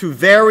 to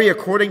vary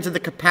according to the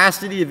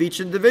capacity of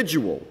each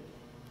individual?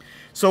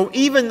 So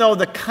even though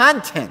the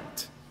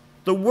content,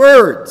 the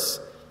words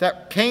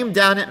that came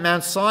down at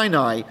Mount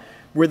Sinai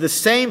were the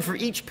same for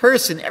each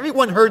person,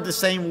 everyone heard the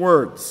same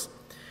words,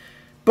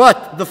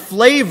 but the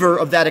flavor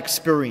of that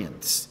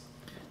experience,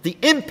 the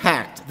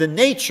impact, the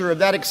nature of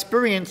that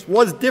experience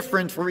was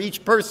different for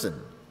each person.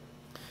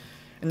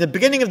 In the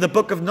beginning of the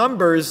book of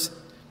Numbers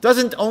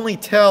doesn't only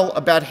tell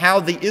about how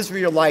the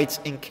Israelites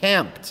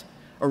encamped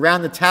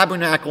around the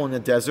tabernacle in the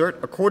desert,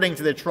 according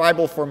to their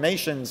tribal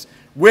formations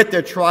with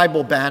their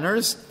tribal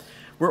banners.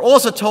 We're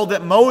also told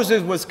that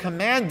Moses was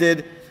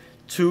commanded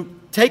to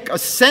take a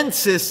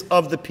census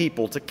of the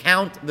people, to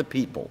count the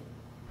people.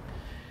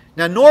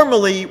 Now,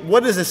 normally,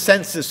 what is a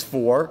census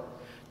for?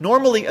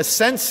 Normally, a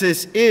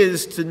census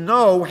is to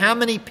know how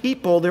many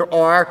people there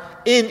are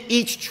in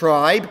each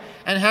tribe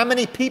and how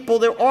many people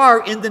there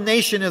are in the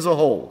nation as a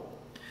whole.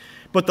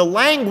 But the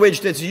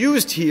language that's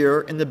used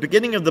here in the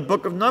beginning of the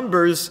book of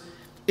Numbers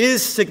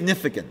is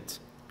significant.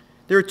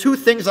 There are two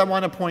things I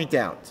want to point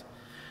out.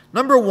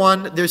 Number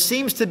one, there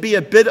seems to be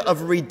a bit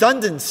of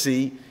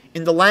redundancy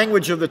in the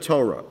language of the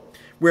Torah,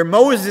 where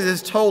Moses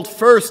is told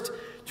first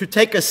to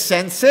take a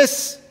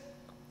census,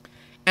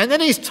 and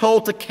then he's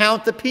told to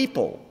count the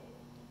people.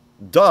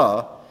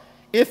 Duh.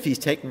 If he's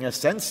taking a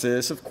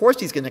census, of course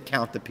he's going to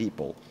count the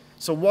people.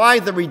 So why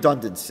the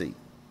redundancy?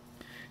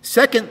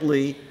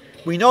 Secondly,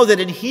 we know that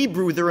in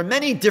Hebrew there are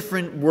many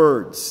different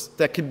words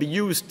that can be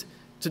used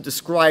to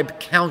describe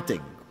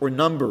counting or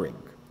numbering.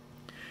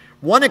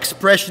 One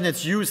expression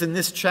that's used in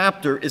this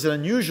chapter is an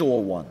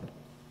unusual one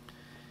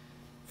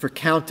for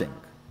counting.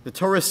 The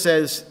Torah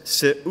says,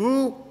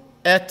 Se'u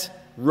et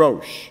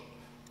Rosh,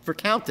 for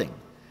counting.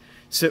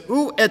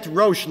 Se'u et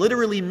Rosh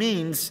literally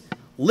means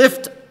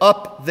lift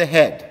up the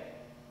head.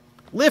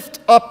 Lift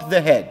up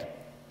the head.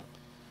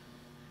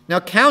 Now,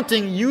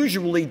 counting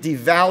usually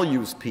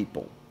devalues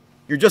people.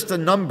 You're just a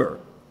number.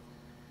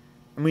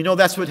 And we know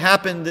that's what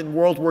happened in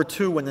World War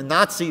II when the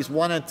Nazis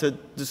wanted to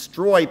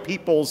destroy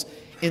people's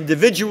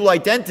individual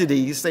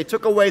identities. They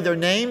took away their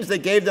names, they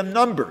gave them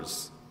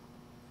numbers.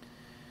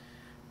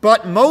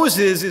 But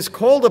Moses is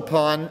called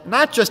upon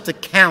not just to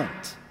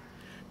count,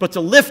 but to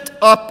lift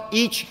up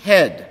each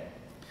head.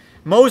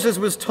 Moses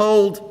was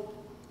told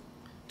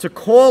to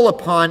call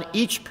upon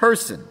each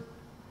person.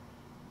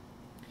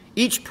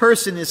 Each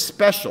person is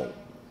special.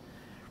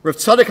 Rav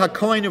Tzadok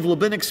HaKohen of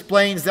Lublin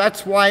explains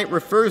that's why it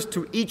refers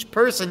to each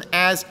person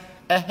as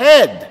a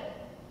head.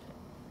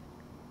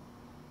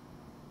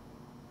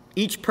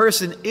 Each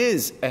person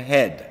is a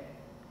head,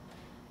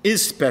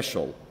 is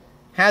special,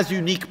 has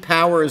unique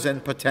powers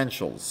and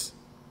potentials.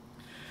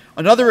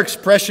 Another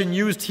expression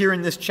used here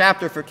in this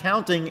chapter for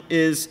counting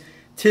is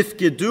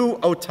tifkedu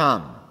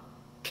otam,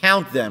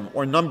 count them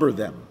or number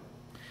them.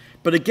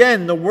 But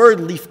again, the word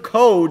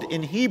lifkod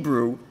in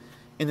Hebrew,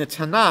 in the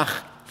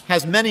Tanakh,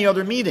 has many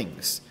other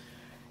meanings.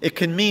 It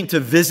can mean to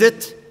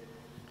visit,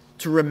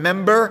 to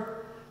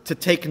remember, to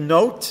take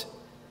note,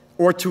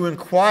 or to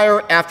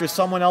inquire after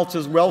someone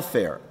else's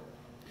welfare.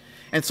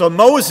 And so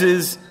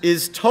Moses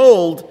is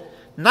told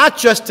not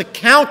just to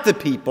count the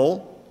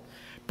people,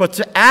 but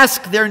to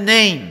ask their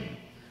name,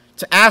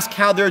 to ask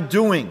how they're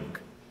doing,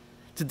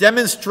 to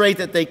demonstrate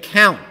that they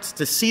count,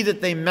 to see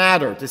that they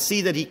matter, to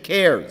see that he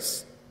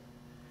cares.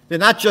 They're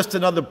not just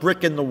another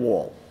brick in the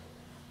wall.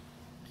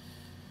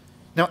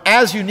 Now,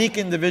 as unique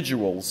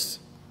individuals,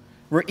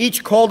 we're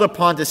each called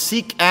upon to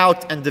seek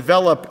out and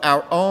develop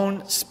our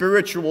own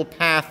spiritual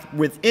path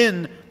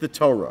within the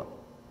Torah.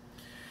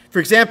 For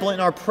example, in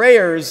our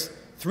prayers,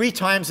 3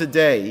 times a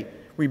day,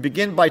 we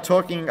begin by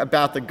talking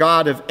about the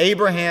God of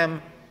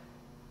Abraham,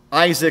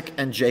 Isaac,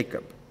 and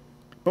Jacob.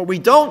 But we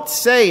don't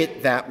say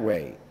it that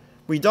way.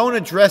 We don't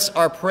address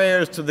our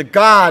prayers to the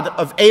God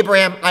of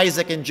Abraham,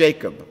 Isaac, and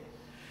Jacob.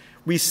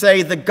 We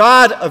say the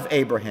God of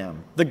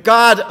Abraham, the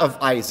God of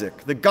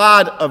Isaac, the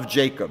God of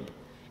Jacob.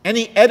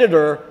 Any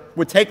editor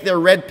would take their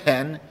red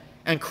pen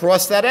and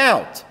cross that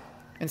out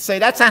and say,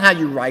 that's not how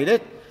you write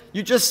it.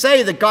 You just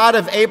say the God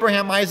of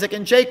Abraham, Isaac,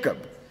 and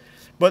Jacob.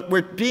 But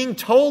we're being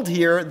told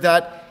here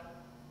that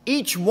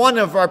each one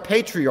of our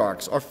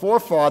patriarchs, our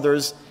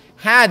forefathers,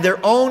 had their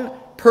own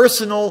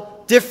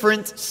personal,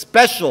 different,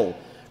 special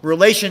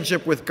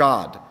relationship with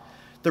God.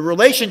 The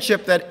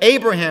relationship that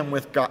Abraham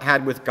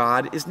had with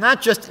God is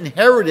not just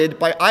inherited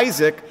by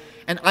Isaac,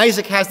 and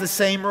Isaac has the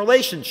same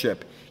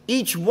relationship.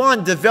 Each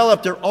one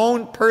developed their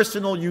own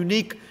personal,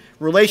 unique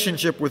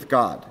relationship with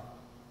God,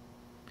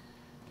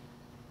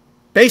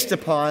 based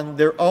upon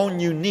their own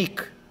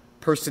unique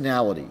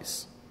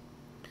personalities.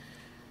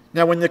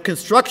 Now, when the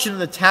construction of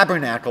the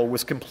tabernacle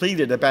was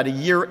completed about a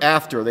year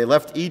after they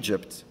left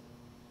Egypt,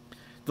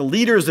 the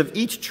leaders of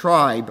each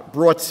tribe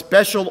brought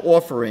special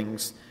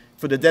offerings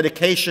for the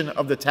dedication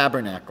of the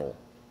tabernacle.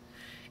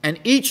 And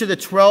each of the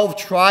 12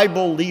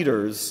 tribal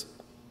leaders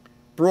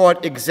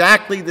brought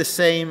exactly the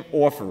same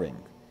offering.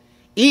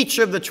 Each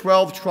of the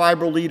 12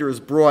 tribal leaders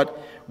brought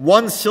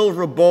one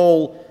silver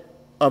bowl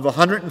of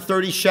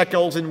 130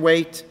 shekels in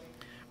weight,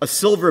 a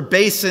silver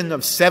basin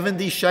of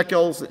 70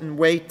 shekels in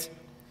weight.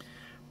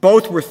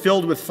 Both were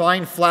filled with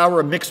fine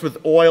flour mixed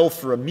with oil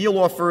for a meal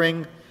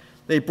offering.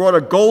 They brought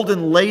a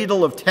golden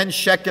ladle of 10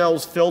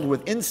 shekels filled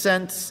with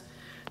incense.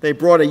 They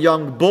brought a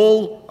young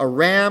bull, a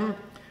ram,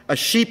 a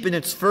sheep in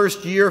its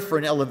first year for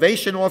an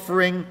elevation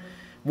offering,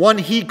 one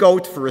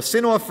he-goat for a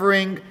sin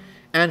offering,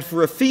 and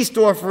for a feast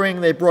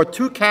offering they brought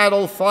 2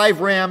 cattle,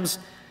 5 rams,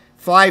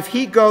 5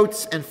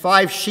 he-goats, and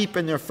 5 sheep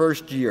in their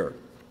first year.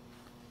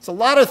 It's a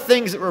lot of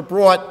things that were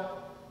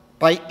brought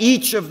by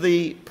each of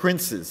the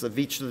princes of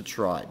each of the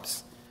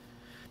tribes.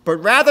 But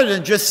rather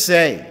than just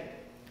say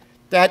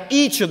that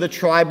each of the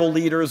tribal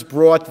leaders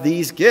brought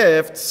these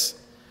gifts,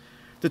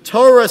 the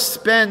Torah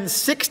spends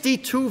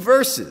 62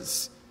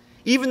 verses,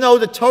 even though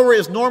the Torah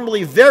is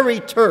normally very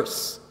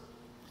terse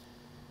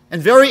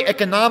and very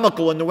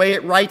economical in the way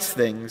it writes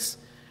things.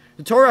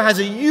 The Torah has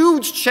a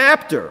huge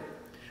chapter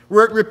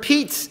where it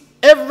repeats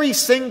every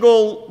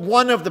single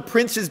one of the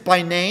princes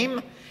by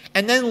name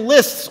and then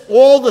lists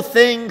all the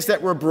things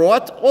that were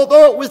brought,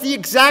 although it was the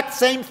exact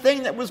same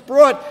thing that was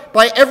brought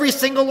by every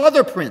single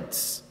other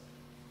prince.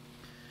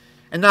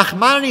 And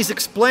Nachmanides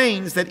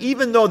explains that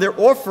even though their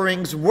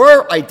offerings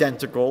were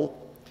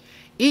identical,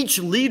 each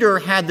leader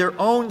had their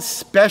own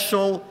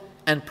special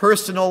and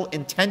personal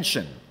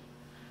intention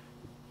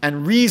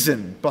and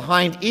reason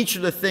behind each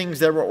of the things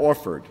that were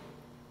offered.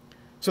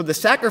 So the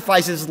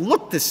sacrifices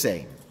looked the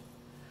same,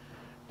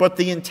 but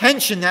the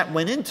intention that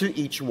went into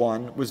each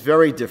one was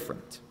very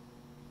different.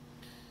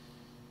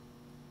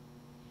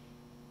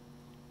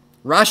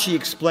 Rashi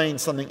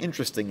explains something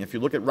interesting. If you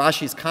look at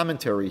Rashi's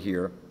commentary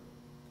here,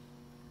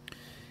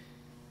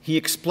 he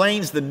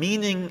explains the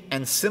meaning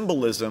and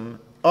symbolism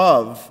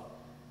of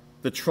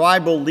the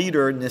tribal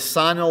leader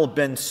Nisanel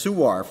ben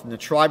Suar from the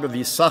tribe of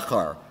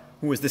Yisachar,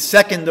 who was the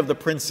second of the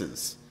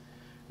princes.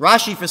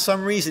 Rashi, for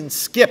some reason,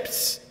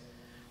 skips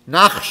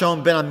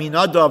Nachshon ben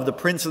Aminadav, the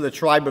prince of the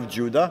tribe of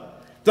Judah,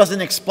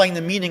 doesn't explain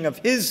the meaning of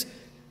his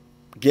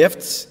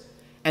gifts,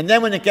 and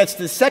then when it gets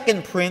to the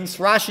second prince,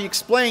 Rashi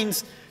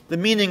explains the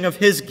meaning of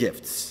his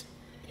gifts.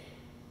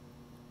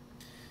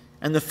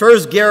 And the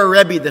first Ger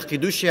Rebbe, the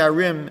Chidushei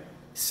Harim,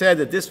 said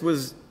that this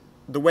was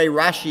the way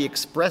Rashi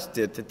expressed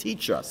it to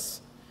teach us,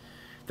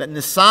 that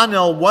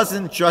Nisanel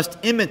wasn't just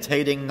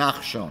imitating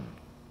Nachshon.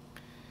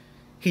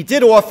 He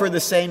did offer the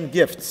same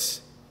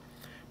gifts,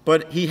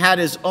 but he had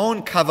his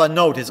own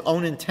kavanot, his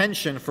own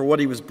intention for what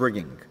he was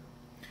bringing.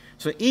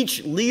 So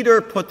each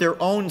leader put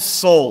their own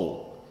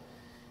soul,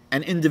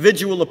 an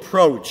individual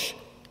approach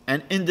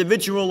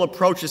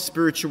of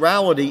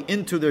spirituality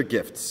into their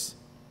gifts.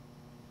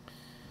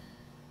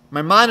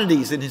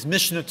 Maimonides, in his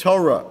Mishnah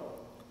Torah,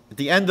 at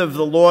the end of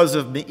the laws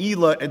of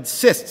Me'ilah,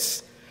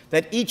 insists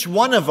that each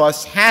one of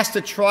us has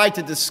to try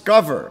to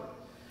discover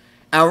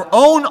our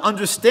own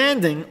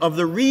understanding of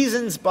the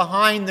reasons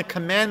behind the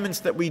commandments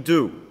that we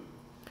do.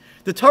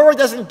 The Torah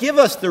doesn't give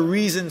us the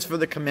reasons for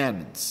the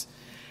commandments.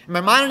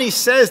 Maimonides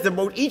says that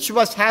what each of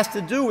us has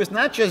to do is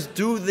not just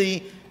do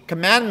the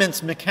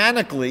commandments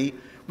mechanically.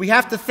 We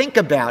have to think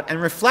about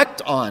and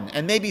reflect on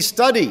and maybe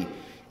study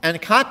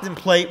and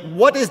contemplate,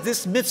 what does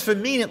this mitzvah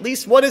mean? At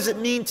least, what does it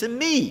mean to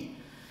me?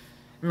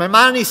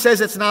 Maimonides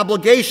says it's an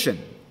obligation.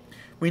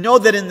 We know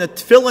that in the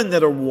tefillin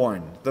that are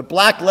worn, the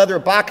black leather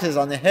boxes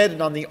on the head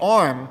and on the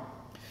arm,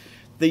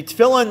 the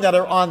tefillin that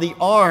are on the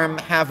arm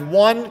have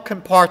one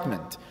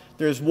compartment.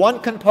 There's one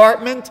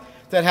compartment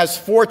that has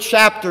 4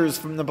 chapters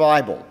from the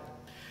Bible.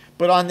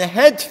 But on the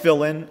head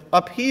tefillin,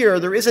 up here,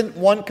 there isn't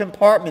one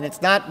compartment.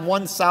 It's not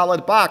one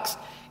solid box.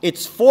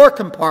 It's 4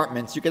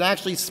 compartments. You can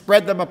actually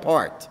spread them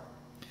apart.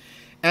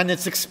 And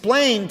it's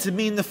explained to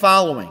mean the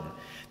following,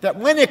 that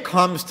when it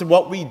comes to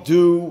what we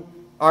do,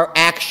 our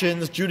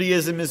actions,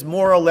 Judaism is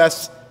more or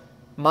less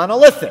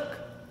monolithic.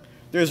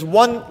 There's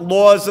one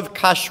laws of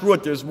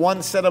kashrut. There's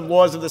one set of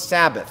laws of the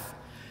Sabbath.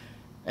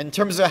 In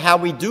terms of how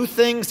we do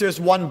things, there's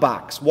one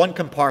box, one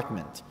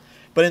compartment.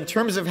 But in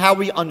terms of how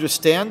we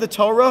understand the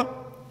Torah,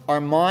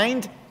 our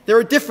mind, there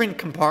are different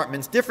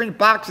compartments, different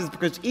boxes,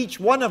 because each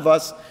one of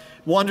us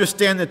will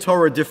understand the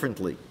Torah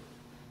differently.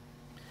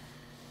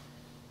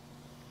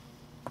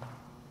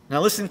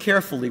 Now listen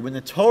carefully. When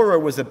the Torah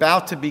was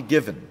about to be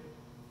given,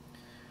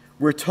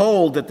 we're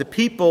told that the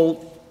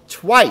people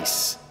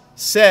twice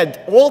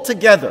said, all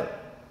together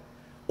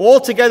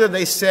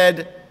they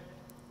said,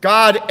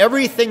 God,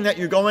 everything that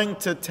you're going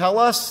to tell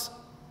us,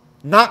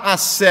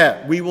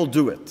 na'aseh, we will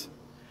do it.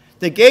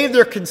 They gave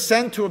their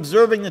consent to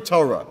observing the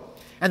Torah.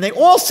 And they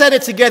all said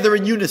it together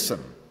in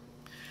unison.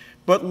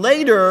 But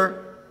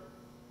later,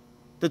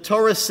 the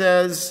Torah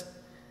says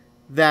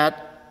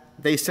that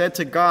they said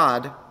to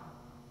God,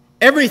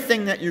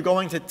 everything that you're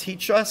going to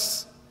teach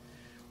us,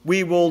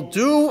 we will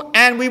do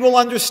and we will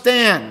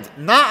understand.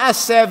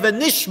 Na'aseh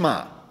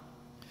v'nishma.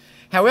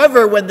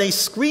 However, when they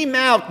scream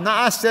out,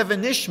 Na'aseh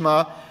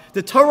v'nishma,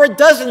 the Torah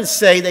doesn't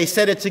say they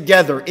said it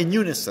together in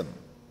unison.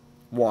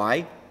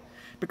 Why?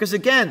 Because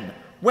again,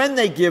 when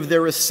they give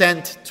their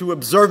assent to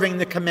observing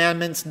the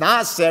commandments,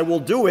 Na'aseh, will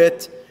do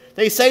it,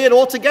 they say it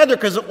all together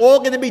because they're all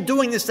going to be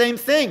doing the same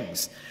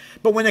things.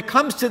 But when it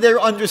comes to their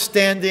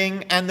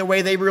understanding and the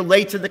way they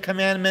relate to the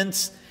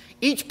commandments,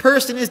 each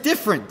person is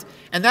different.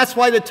 And that's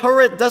why the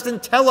Torah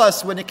doesn't tell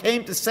us when it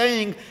came to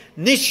saying,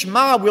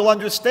 Nishma, we'll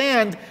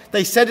understand,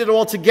 they said it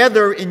all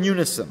together in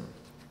unison.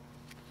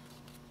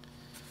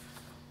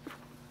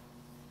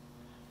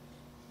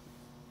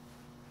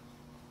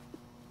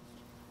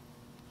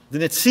 The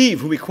Netziv,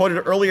 who we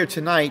quoted earlier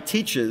tonight,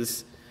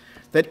 teaches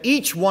that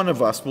each one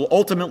of us will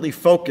ultimately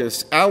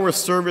focus our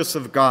service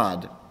of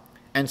God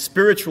and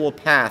spiritual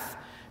path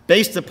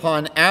based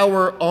upon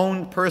our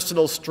own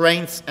personal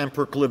strengths and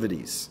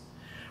proclivities.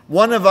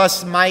 One of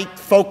us might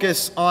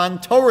focus on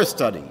Torah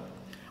study.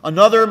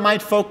 Another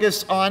might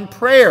focus on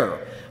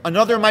prayer.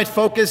 Another might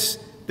focus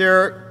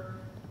their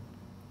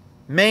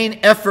main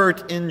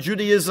effort in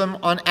Judaism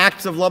on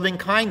acts of loving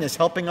kindness,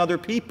 helping other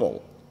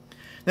people.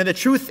 Now, the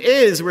truth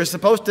is, we're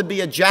supposed to be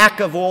a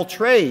jack of all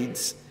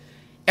trades.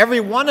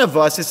 Every one of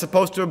us is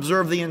supposed to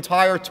observe the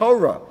entire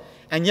Torah,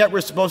 and yet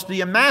we're supposed to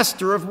be a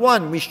master of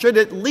one. We should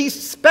at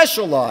least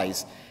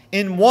specialize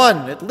in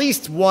one, at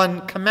least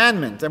one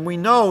commandment. And we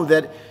know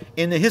that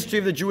in the history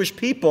of the Jewish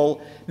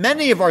people,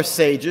 many of our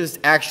sages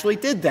actually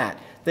did that.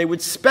 They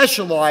would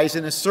specialize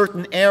in a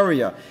certain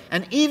area.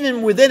 And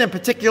even within a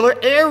particular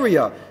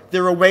area,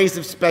 there are ways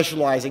of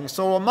specializing.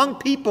 So among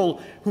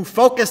people who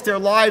focus their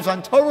lives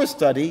on Torah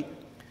study,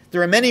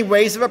 there are many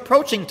ways of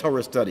approaching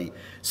Torah study.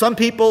 Some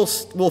people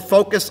will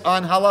focus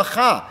on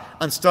halakha,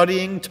 on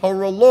studying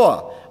Torah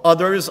law.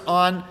 Others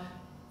on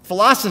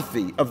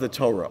philosophy of the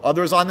Torah.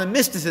 Others on the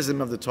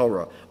mysticism of the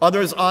Torah.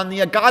 Others on the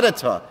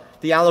Agadata,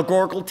 the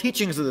allegorical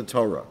teachings of the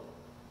Torah.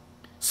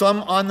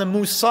 Some on the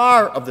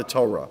musar of the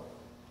Torah,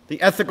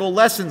 the ethical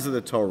lessons of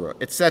the Torah,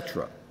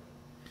 etc.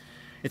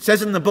 It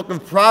says in the book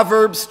of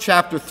Proverbs,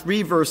 chapter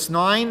 3, verse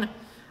 9,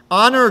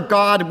 honor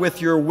God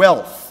with your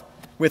wealth,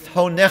 with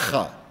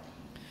honecha.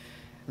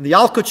 And the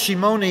Alkut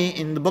Shimoni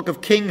in the book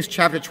of Kings,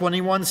 chapter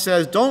 21,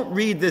 says, don't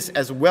read this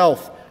as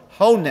wealth,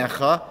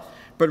 honecha,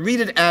 but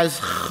read it as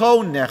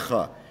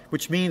chonecha,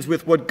 which means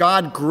with what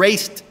God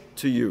graced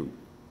to you.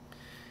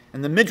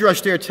 And the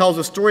Midrash there tells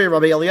a story of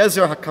Rabbi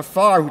Eliezer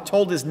HaKafar, who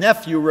told his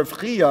nephew, Rav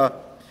Chia,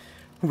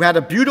 who had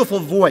a beautiful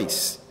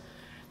voice,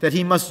 that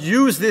he must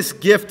use this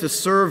gift to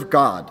serve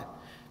God.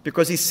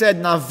 Because he said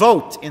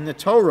Navot in the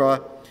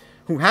Torah,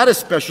 who had a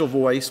special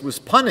voice, was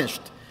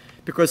punished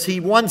because he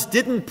once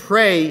didn't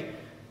pray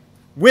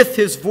with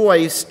his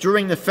voice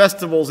during the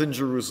festivals in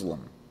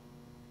Jerusalem.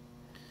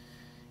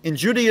 In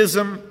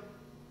Judaism,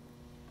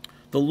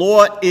 the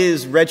law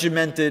is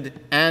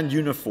regimented and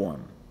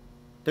uniform.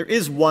 There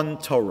is one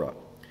Torah,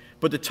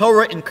 but the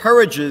Torah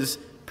encourages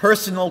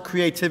personal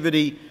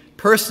creativity,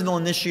 personal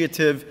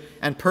initiative,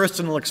 and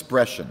personal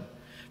expression.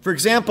 For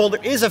example,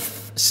 there is a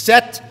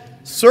set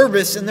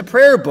service in the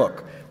prayer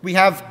book. We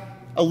have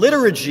a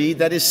liturgy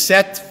that is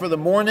set for the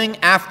morning,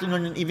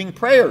 afternoon, and evening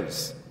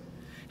prayers.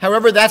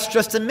 However, that's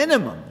just a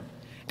minimum,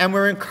 and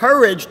we're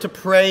encouraged to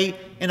pray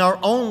in our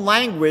own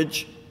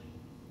language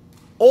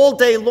all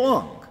day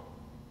long.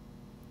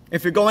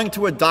 If you're going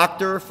to a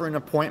doctor for an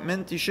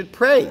appointment, you should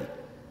pray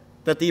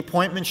that the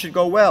appointment should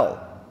go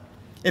well.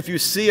 If you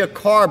see a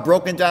car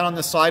broken down on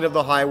the side of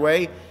the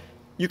highway,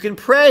 you can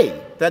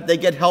pray that they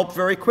get help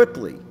very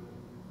quickly.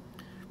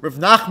 Rav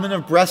Nachman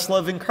of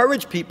Breslov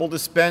encouraged people to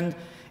spend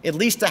at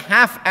least a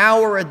half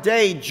hour a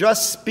day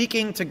just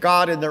speaking to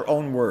God in their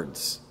own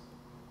words.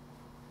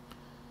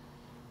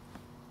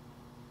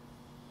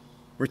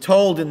 We're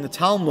told in the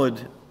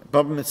Talmud,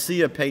 Bava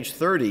Metzia, page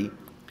 30,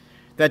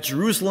 that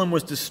Jerusalem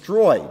was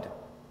destroyed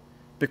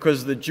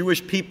because the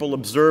Jewish people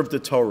observed the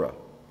Torah.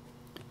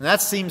 And that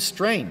seems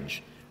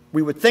strange.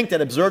 We would think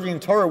that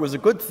observing Torah was a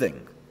good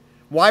thing.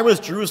 Why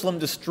was Jerusalem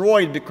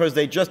destroyed because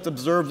they just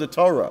observed the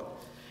Torah?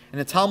 And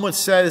the Talmud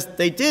says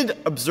they did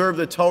observe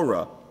the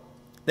Torah,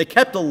 They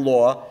kept the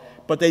law,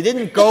 but they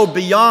didn't go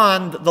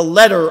beyond the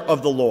letter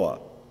of the law.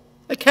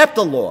 They kept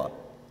the law,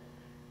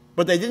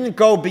 but they didn't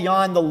go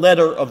beyond the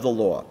letter of the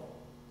law.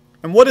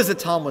 And what is the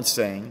Talmud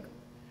saying?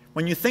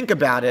 When you think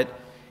about it,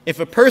 if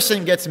a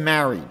person gets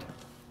married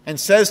and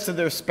says to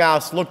their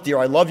spouse, look, dear,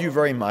 I love you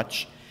very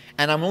much,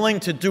 and I'm willing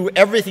to do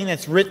everything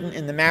that's written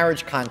in the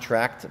marriage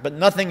contract, but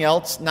nothing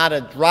else, not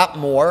a drop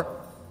more,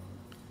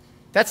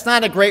 that's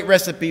not a great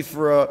recipe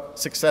for a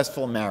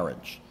successful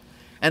marriage.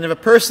 And if a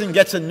person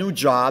gets a new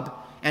job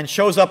and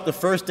shows up the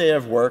first day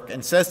of work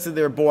and says to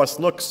their boss,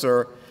 look,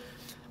 sir,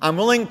 I'm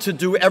willing to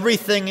do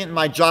everything in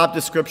my job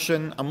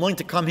description. I'm willing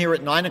to come here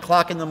at 9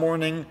 o'clock in the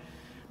morning,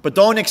 but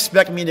don't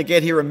expect me to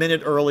get here a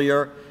minute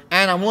earlier.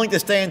 And I'm willing to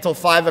stay until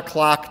 5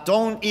 o'clock.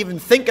 Don't even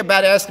think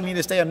about asking me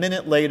to stay a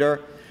minute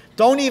later.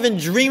 Don't even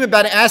dream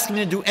about asking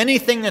me to do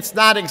anything that's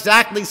not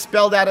exactly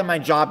spelled out in my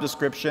job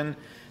description.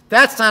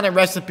 That's not a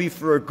recipe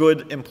for a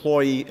good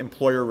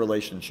employee-employer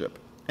relationship.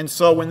 And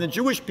so when the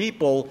Jewish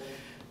people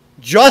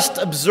just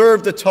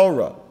observed the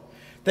Torah,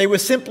 they were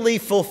simply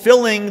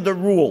fulfilling the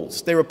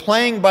rules. They were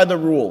playing by the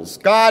rules.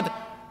 God,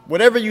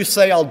 whatever you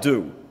say, I'll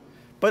do.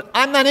 But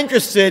I'm not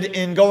interested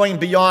in going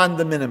beyond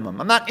the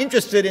minimum. I'm not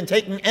interested in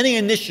taking any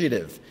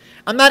initiative.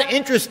 I'm not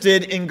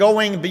interested in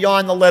going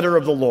beyond the letter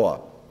of the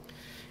law.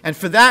 And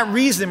for that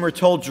reason, we're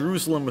told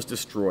Jerusalem was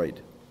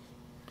destroyed.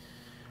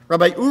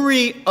 Rabbi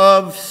Uri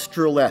of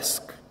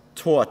Strelsk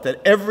taught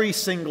that every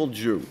single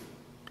Jew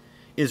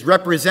is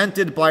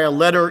represented by a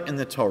letter in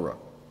the Torah.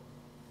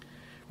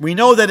 We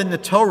know that in the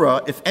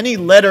Torah, if any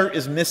letter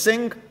is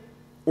missing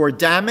or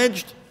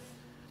damaged,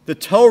 the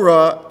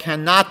Torah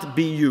cannot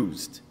be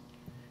used.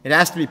 It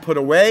has to be put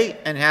away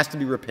and it has to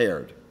be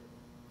repaired.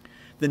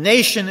 The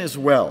nation as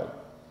well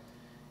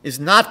is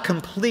not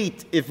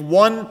complete if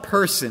one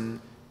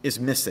person is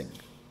missing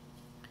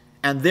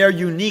and their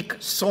unique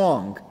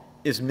song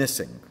is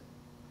missing.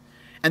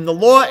 And the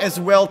law as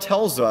well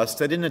tells us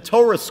that in a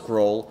Torah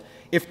scroll,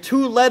 if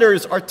two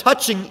letters are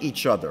touching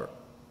each other,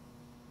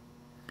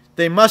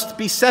 they must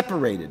be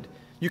separated.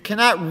 You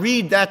cannot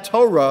read that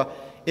Torah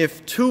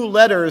if two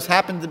letters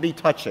happen to be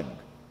touching.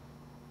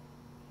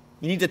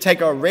 You need to take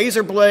a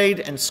razor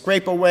blade and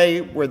scrape away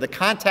where the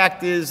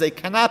contact is. They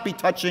cannot be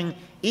touching.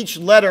 Each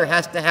letter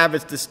has to have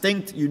its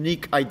distinct,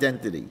 unique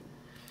identity.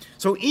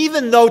 So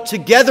even though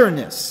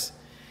togetherness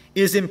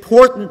is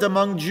important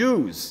among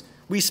Jews,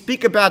 we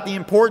speak about the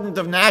importance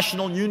of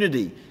national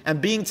unity and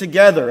being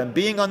together and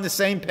being on the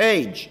same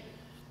page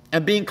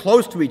and being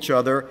close to each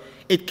other,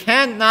 it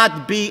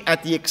cannot be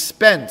at the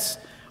expense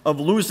of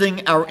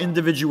losing our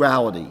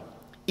individuality.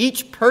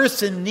 Each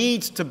person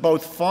needs to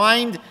both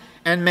find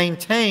and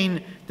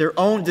maintain their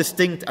own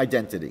distinct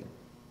identity.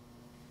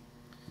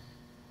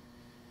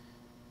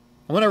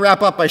 I want to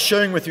wrap up by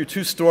sharing with you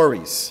two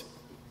stories.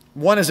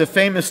 One is a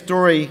famous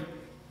story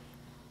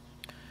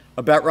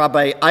about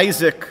Rabbi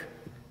Isaac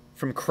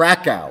from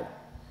Krakow.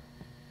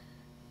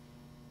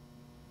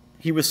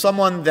 He was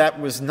someone that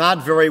was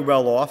not very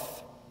well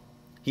off.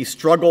 He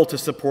struggled to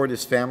support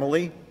his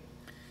family,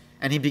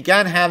 and he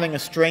began having a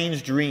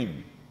strange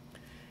dream.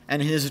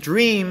 And in his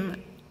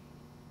dream,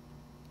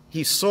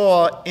 he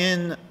saw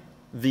in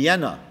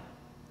Vienna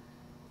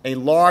a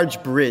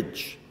large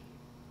bridge.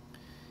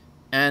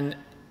 And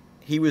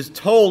he was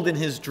told in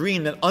his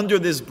dream that under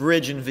this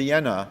bridge in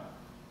Vienna,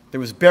 there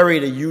was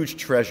buried a huge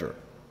treasure.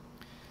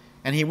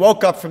 And he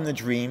woke up from the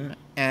dream,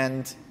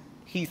 and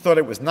he thought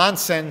it was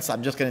nonsense.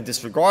 I'm just going to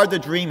disregard the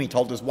dream. He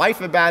told his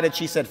wife about it.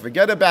 She said,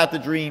 forget about the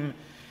dream.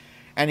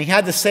 And he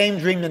had the same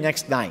dream the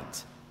next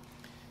night.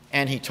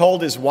 And he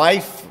told his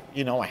wife,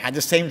 I had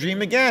the same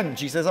dream again.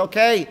 She says,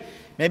 okay,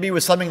 maybe it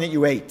was something that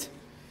you ate.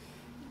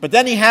 But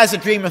then he has a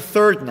dream a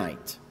third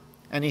night.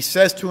 And he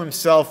says to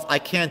himself, I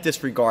can't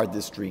disregard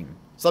this dream.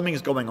 Something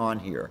is going on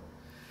here.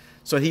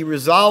 So he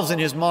resolves in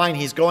his mind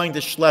he's going to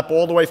schlep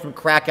all the way from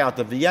Krakow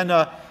to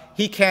Vienna.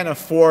 He can't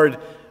afford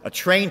a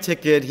train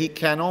ticket. He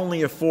can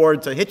only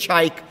afford to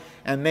hitchhike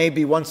and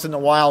maybe once in a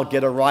while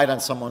get a ride on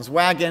someone's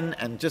wagon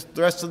and just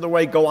the rest of the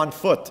way go on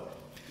foot.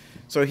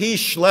 So he's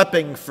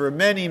schlepping for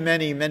many,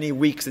 many, many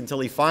weeks until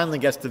he finally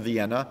gets to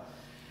Vienna.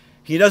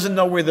 He doesn't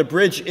know where the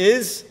bridge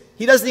is.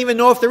 He doesn't even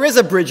know if there is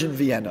a bridge in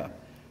Vienna.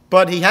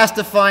 But he has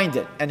to find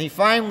it. And he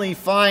finally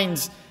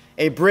finds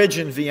a bridge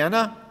in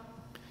Vienna.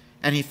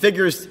 And he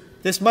figures,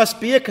 this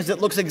must be it because it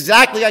looks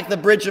exactly like the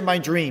bridge in my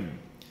dream.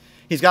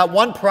 He's got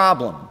one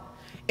problem.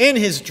 In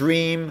his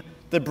dream,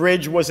 the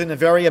bridge was in a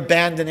very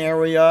abandoned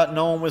area.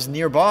 No one was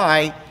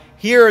nearby.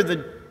 Here,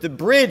 the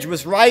bridge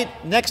was right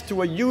next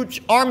to a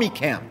huge army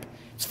camp.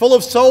 It's full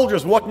of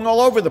soldiers walking all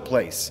over the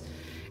place.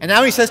 And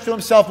now he says to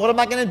himself, what am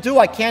I going to do?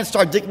 I can't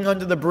start digging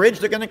under the bridge.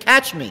 They're going to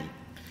catch me.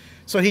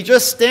 So he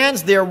just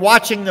stands there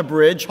watching the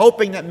bridge,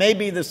 hoping that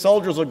maybe the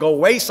soldiers will go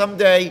away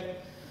someday.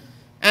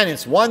 And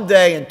it's 1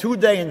 day and 2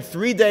 days and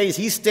 3 days.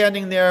 He's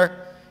standing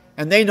there,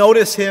 and they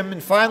notice him.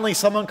 And finally,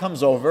 someone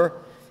comes over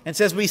and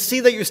says, we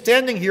see that you're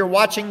standing here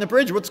watching the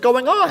bridge. What's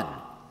going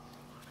on?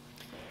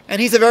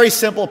 And he's a very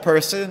simple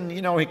person.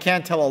 He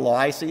can't tell a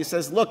lie. So he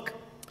says, look,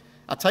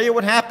 I'll tell you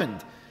what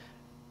happened.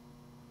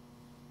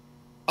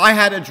 I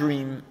had a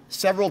dream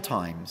several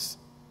times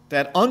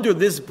that under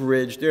this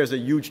bridge there's a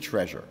huge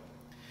treasure.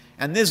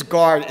 And this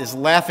guard is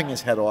laughing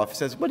his head off. He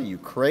says, what are you,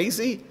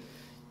 crazy?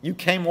 You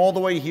came all the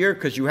way here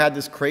because you had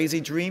this crazy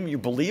dream? You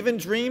believe in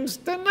dreams?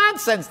 They're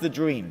nonsense, the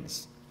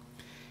dreams.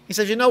 He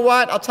says, you know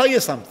what? I'll tell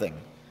you something.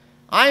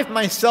 I've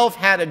myself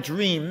had a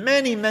dream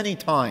many, many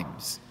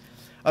times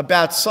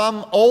about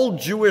some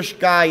old Jewish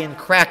guy in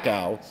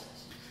Krakow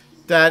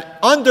that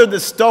under the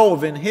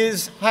stove in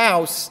his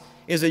house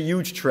is a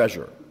huge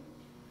treasure.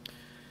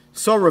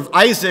 So Rav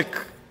Isaac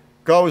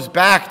goes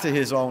back to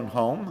his own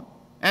home,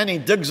 and he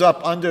digs up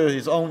under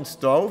his own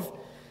stove,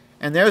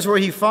 and there's where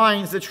he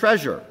finds the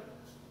treasure.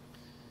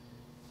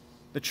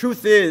 The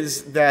truth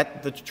is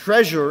that the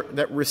treasure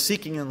that we're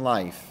seeking in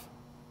life,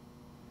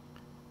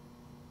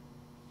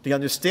 the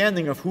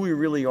understanding of who we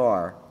really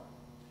are,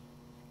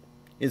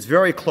 is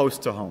very close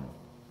to home.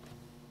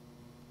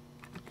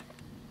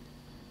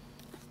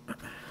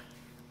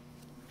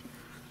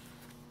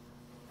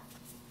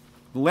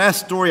 The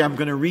last story I'm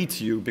going to read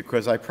to you,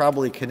 because I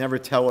probably can never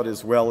tell it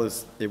as well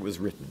as it was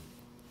written.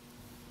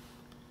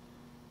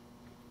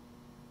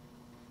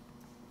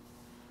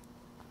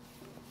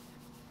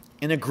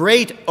 In a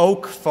great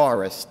oak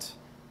forest,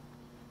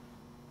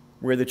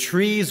 where the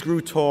trees grew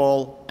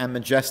tall and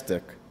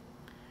majestic,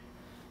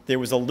 there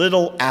was a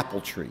little apple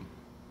tree.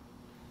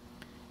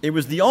 It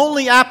was the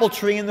only apple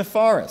tree in the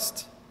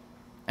forest,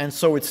 and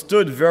so it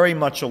stood very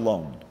much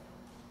alone.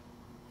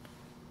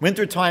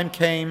 Wintertime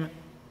came,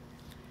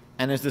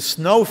 and as the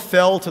snow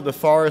fell to the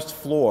forest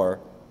floor,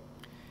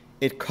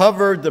 it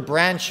covered the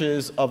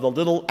branches of the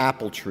little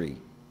apple tree.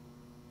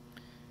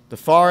 The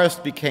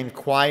forest became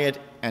quiet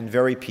and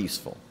very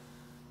peaceful.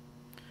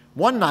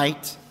 One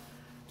night,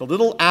 the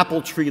little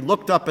apple tree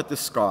looked up at the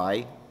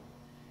sky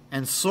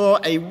and saw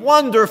a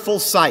wonderful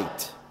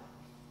sight.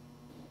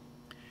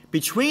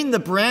 Between the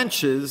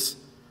branches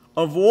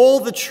of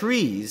all the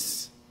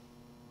trees,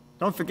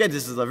 don't forget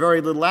this is a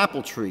very little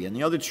apple tree, and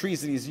the other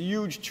trees are these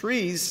huge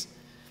trees.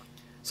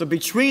 So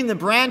between the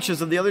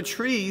branches of the other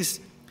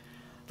trees,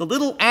 the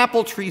little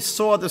apple tree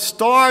saw the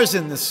stars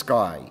in the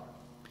sky,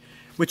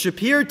 which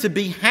appeared to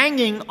be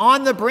hanging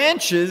on the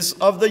branches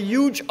of the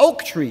huge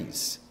oak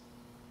trees.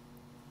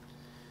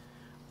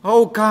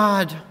 Oh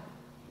God,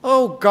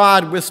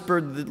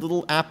 whispered the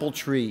little apple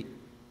tree,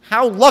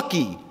 how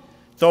lucky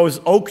those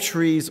oak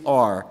trees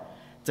are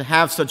to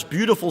have such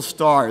beautiful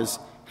stars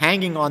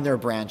hanging on their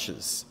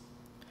branches.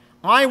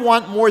 I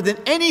want more than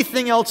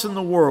anything else in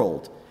the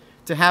world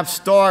to have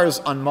stars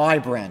on my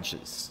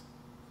branches,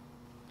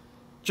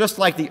 just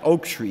like the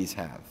oak trees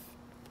have.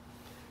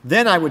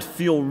 Then I would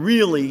feel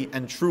really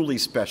and truly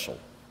special.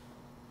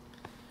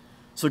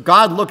 So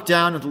God looked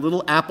down at the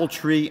little apple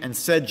tree and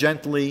said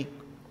gently,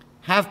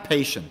 have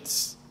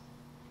patience.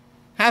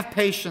 Have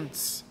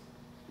patience.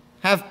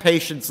 Have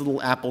patience,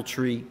 little apple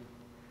tree.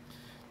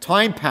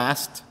 Time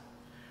passed,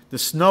 the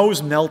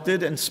snows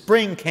melted, and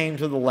spring came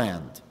to the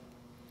land.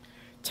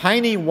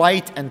 Tiny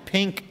white and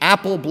pink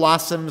apple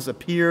blossoms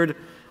appeared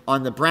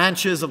on the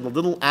branches of the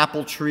little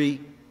apple tree.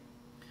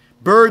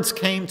 Birds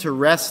came to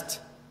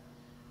rest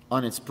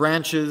on its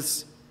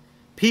branches.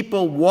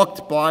 People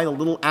walked by the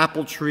little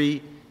apple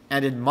tree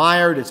and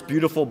admired its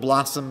beautiful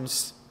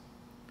blossoms.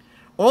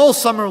 All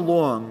summer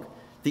long,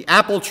 the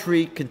apple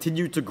tree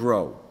continued to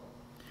grow.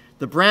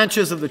 The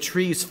branches of the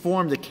trees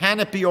formed a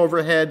canopy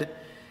overhead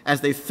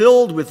as they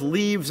filled with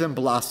leaves and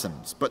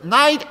blossoms. But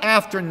night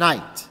after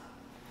night,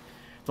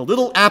 the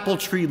little apple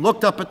tree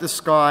looked up at the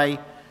sky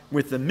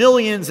with the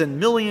millions and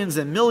millions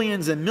and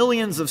millions and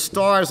millions of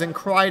stars and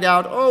cried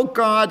out, oh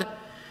God,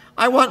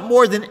 I want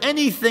more than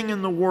anything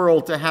in the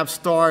world to have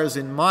stars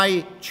in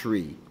my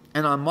tree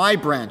and on my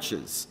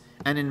branches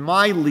and in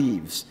my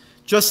leaves,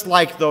 just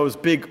like those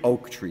big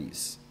oak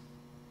trees.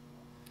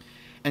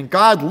 And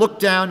God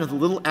looked down at the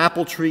little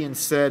apple tree and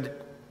said,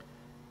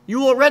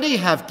 you already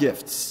have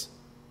gifts.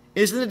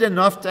 Isn't it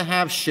enough to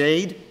have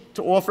shade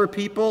to offer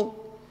people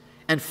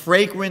and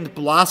fragrant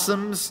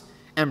blossoms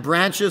and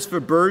branches for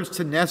birds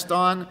to nest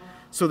on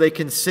so they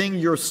can sing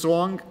your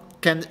song,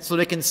 so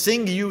they can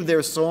sing you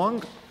their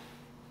song?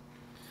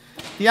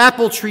 The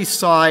apple tree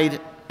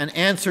sighed and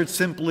answered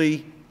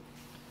simply,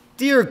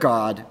 dear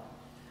God,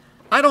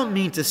 I don't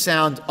mean to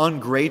sound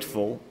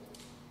ungrateful,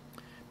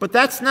 but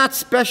that's not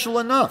special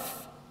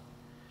enough.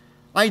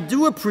 I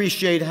do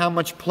appreciate how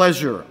much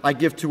pleasure I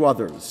give to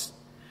others,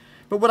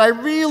 but what I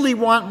really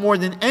want more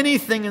than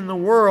anything in the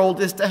world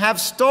is to have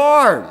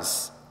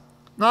stars,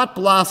 not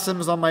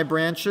blossoms on my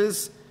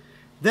branches.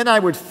 Then I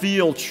would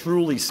feel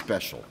truly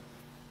special.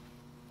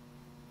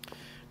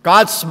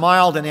 God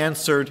smiled and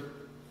answered,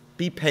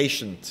 be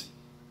patient.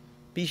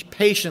 Be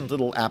patient,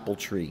 little apple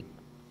tree.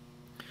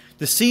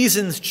 The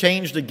seasons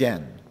changed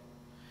again,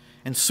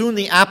 and soon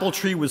the apple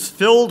tree was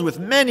filled with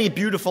many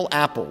beautiful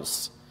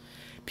apples.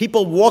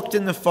 People walked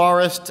in the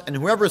forest, and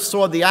whoever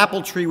saw the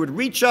apple tree would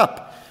reach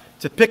up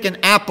to pick an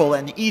apple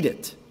and eat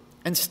it.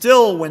 And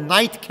still, when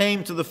night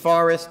came to the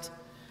forest,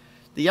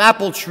 the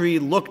apple tree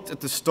looked at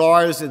the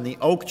stars in the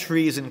oak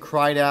trees and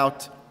cried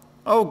out,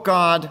 oh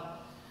God,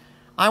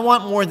 I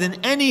want more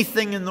than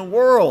anything in the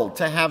world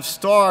to have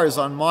stars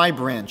on my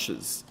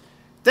branches.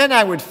 Then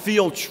I would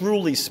feel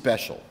truly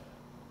special.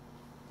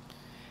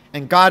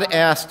 And God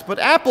asked, but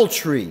apple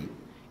tree,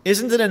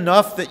 isn't it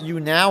enough that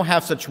you now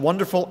have such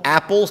wonderful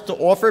apples to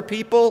offer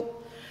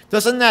people?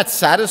 Doesn't that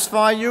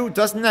satisfy you?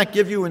 Doesn't that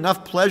give you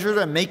enough pleasure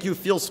to make you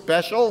feel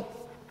special?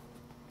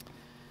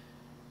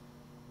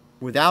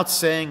 Without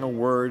saying a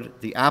word,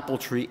 the apple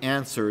tree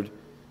answered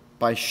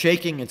by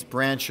shaking its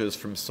branches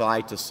from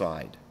side to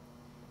side.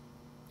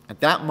 At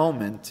that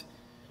moment,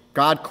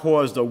 God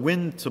caused a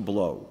wind to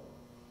blow.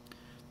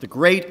 The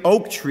great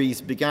oak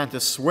trees began to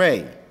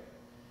sway,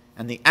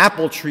 and the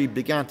apple tree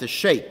began to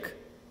shake.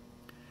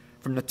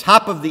 From the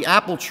top of the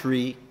apple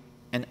tree,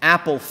 an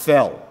apple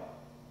fell.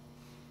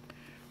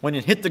 When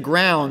it hit the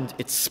ground,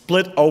 it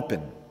split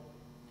open.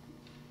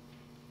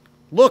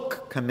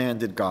 Look,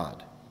 commanded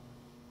God.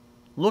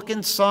 Look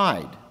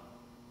inside.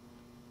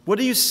 What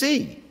do you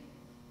see?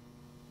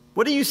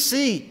 What do you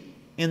see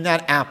in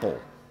that apple?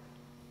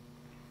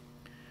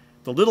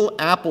 The little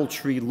apple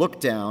tree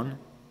looked down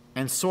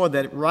and saw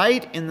that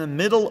right in the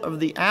middle of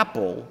the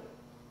apple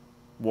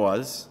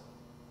was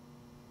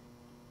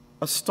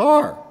a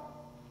star.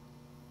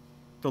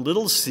 The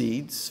little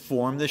seeds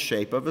formed the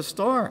shape of a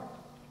star.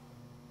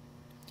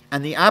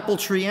 And the apple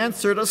tree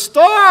answered, a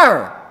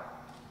star!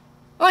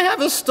 I have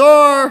a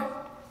star!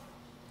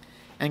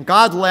 And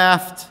God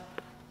laughed,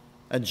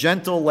 a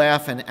gentle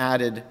laugh, and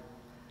added,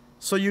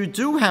 so you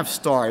do have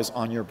stars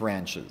on your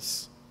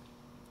branches.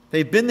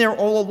 They've been there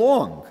all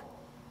along.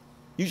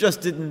 You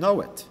just didn't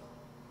know it.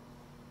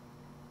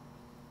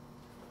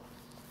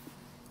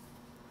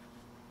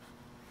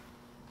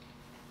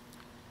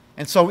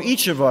 And so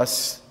each of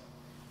us,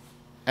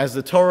 as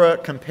the Torah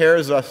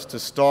compares us to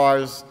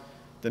stars,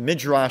 the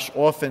Midrash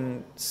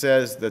often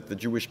says that the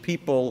Jewish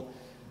people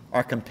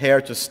are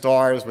compared to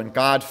stars. When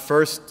God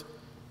first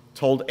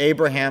told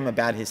Abraham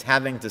about his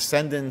having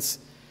descendants,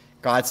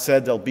 God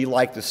said they'll be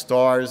like the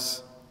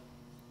stars.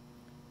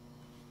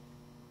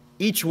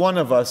 Each one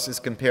of us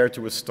is compared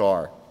to a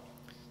star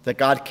that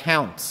God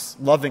counts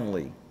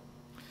lovingly.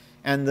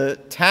 And the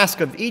task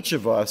of each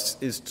of us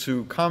is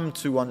to come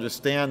to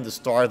understand the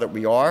star that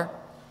we are,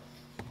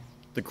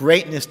 the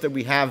greatness that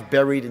we have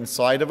buried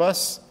inside of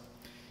us,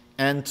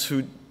 and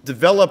to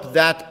develop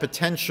that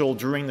potential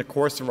during the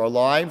course of our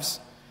lives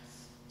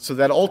so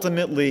that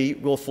ultimately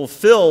we'll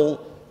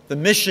fulfill the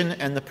mission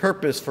and the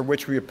purpose for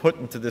which we are put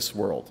into this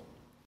world.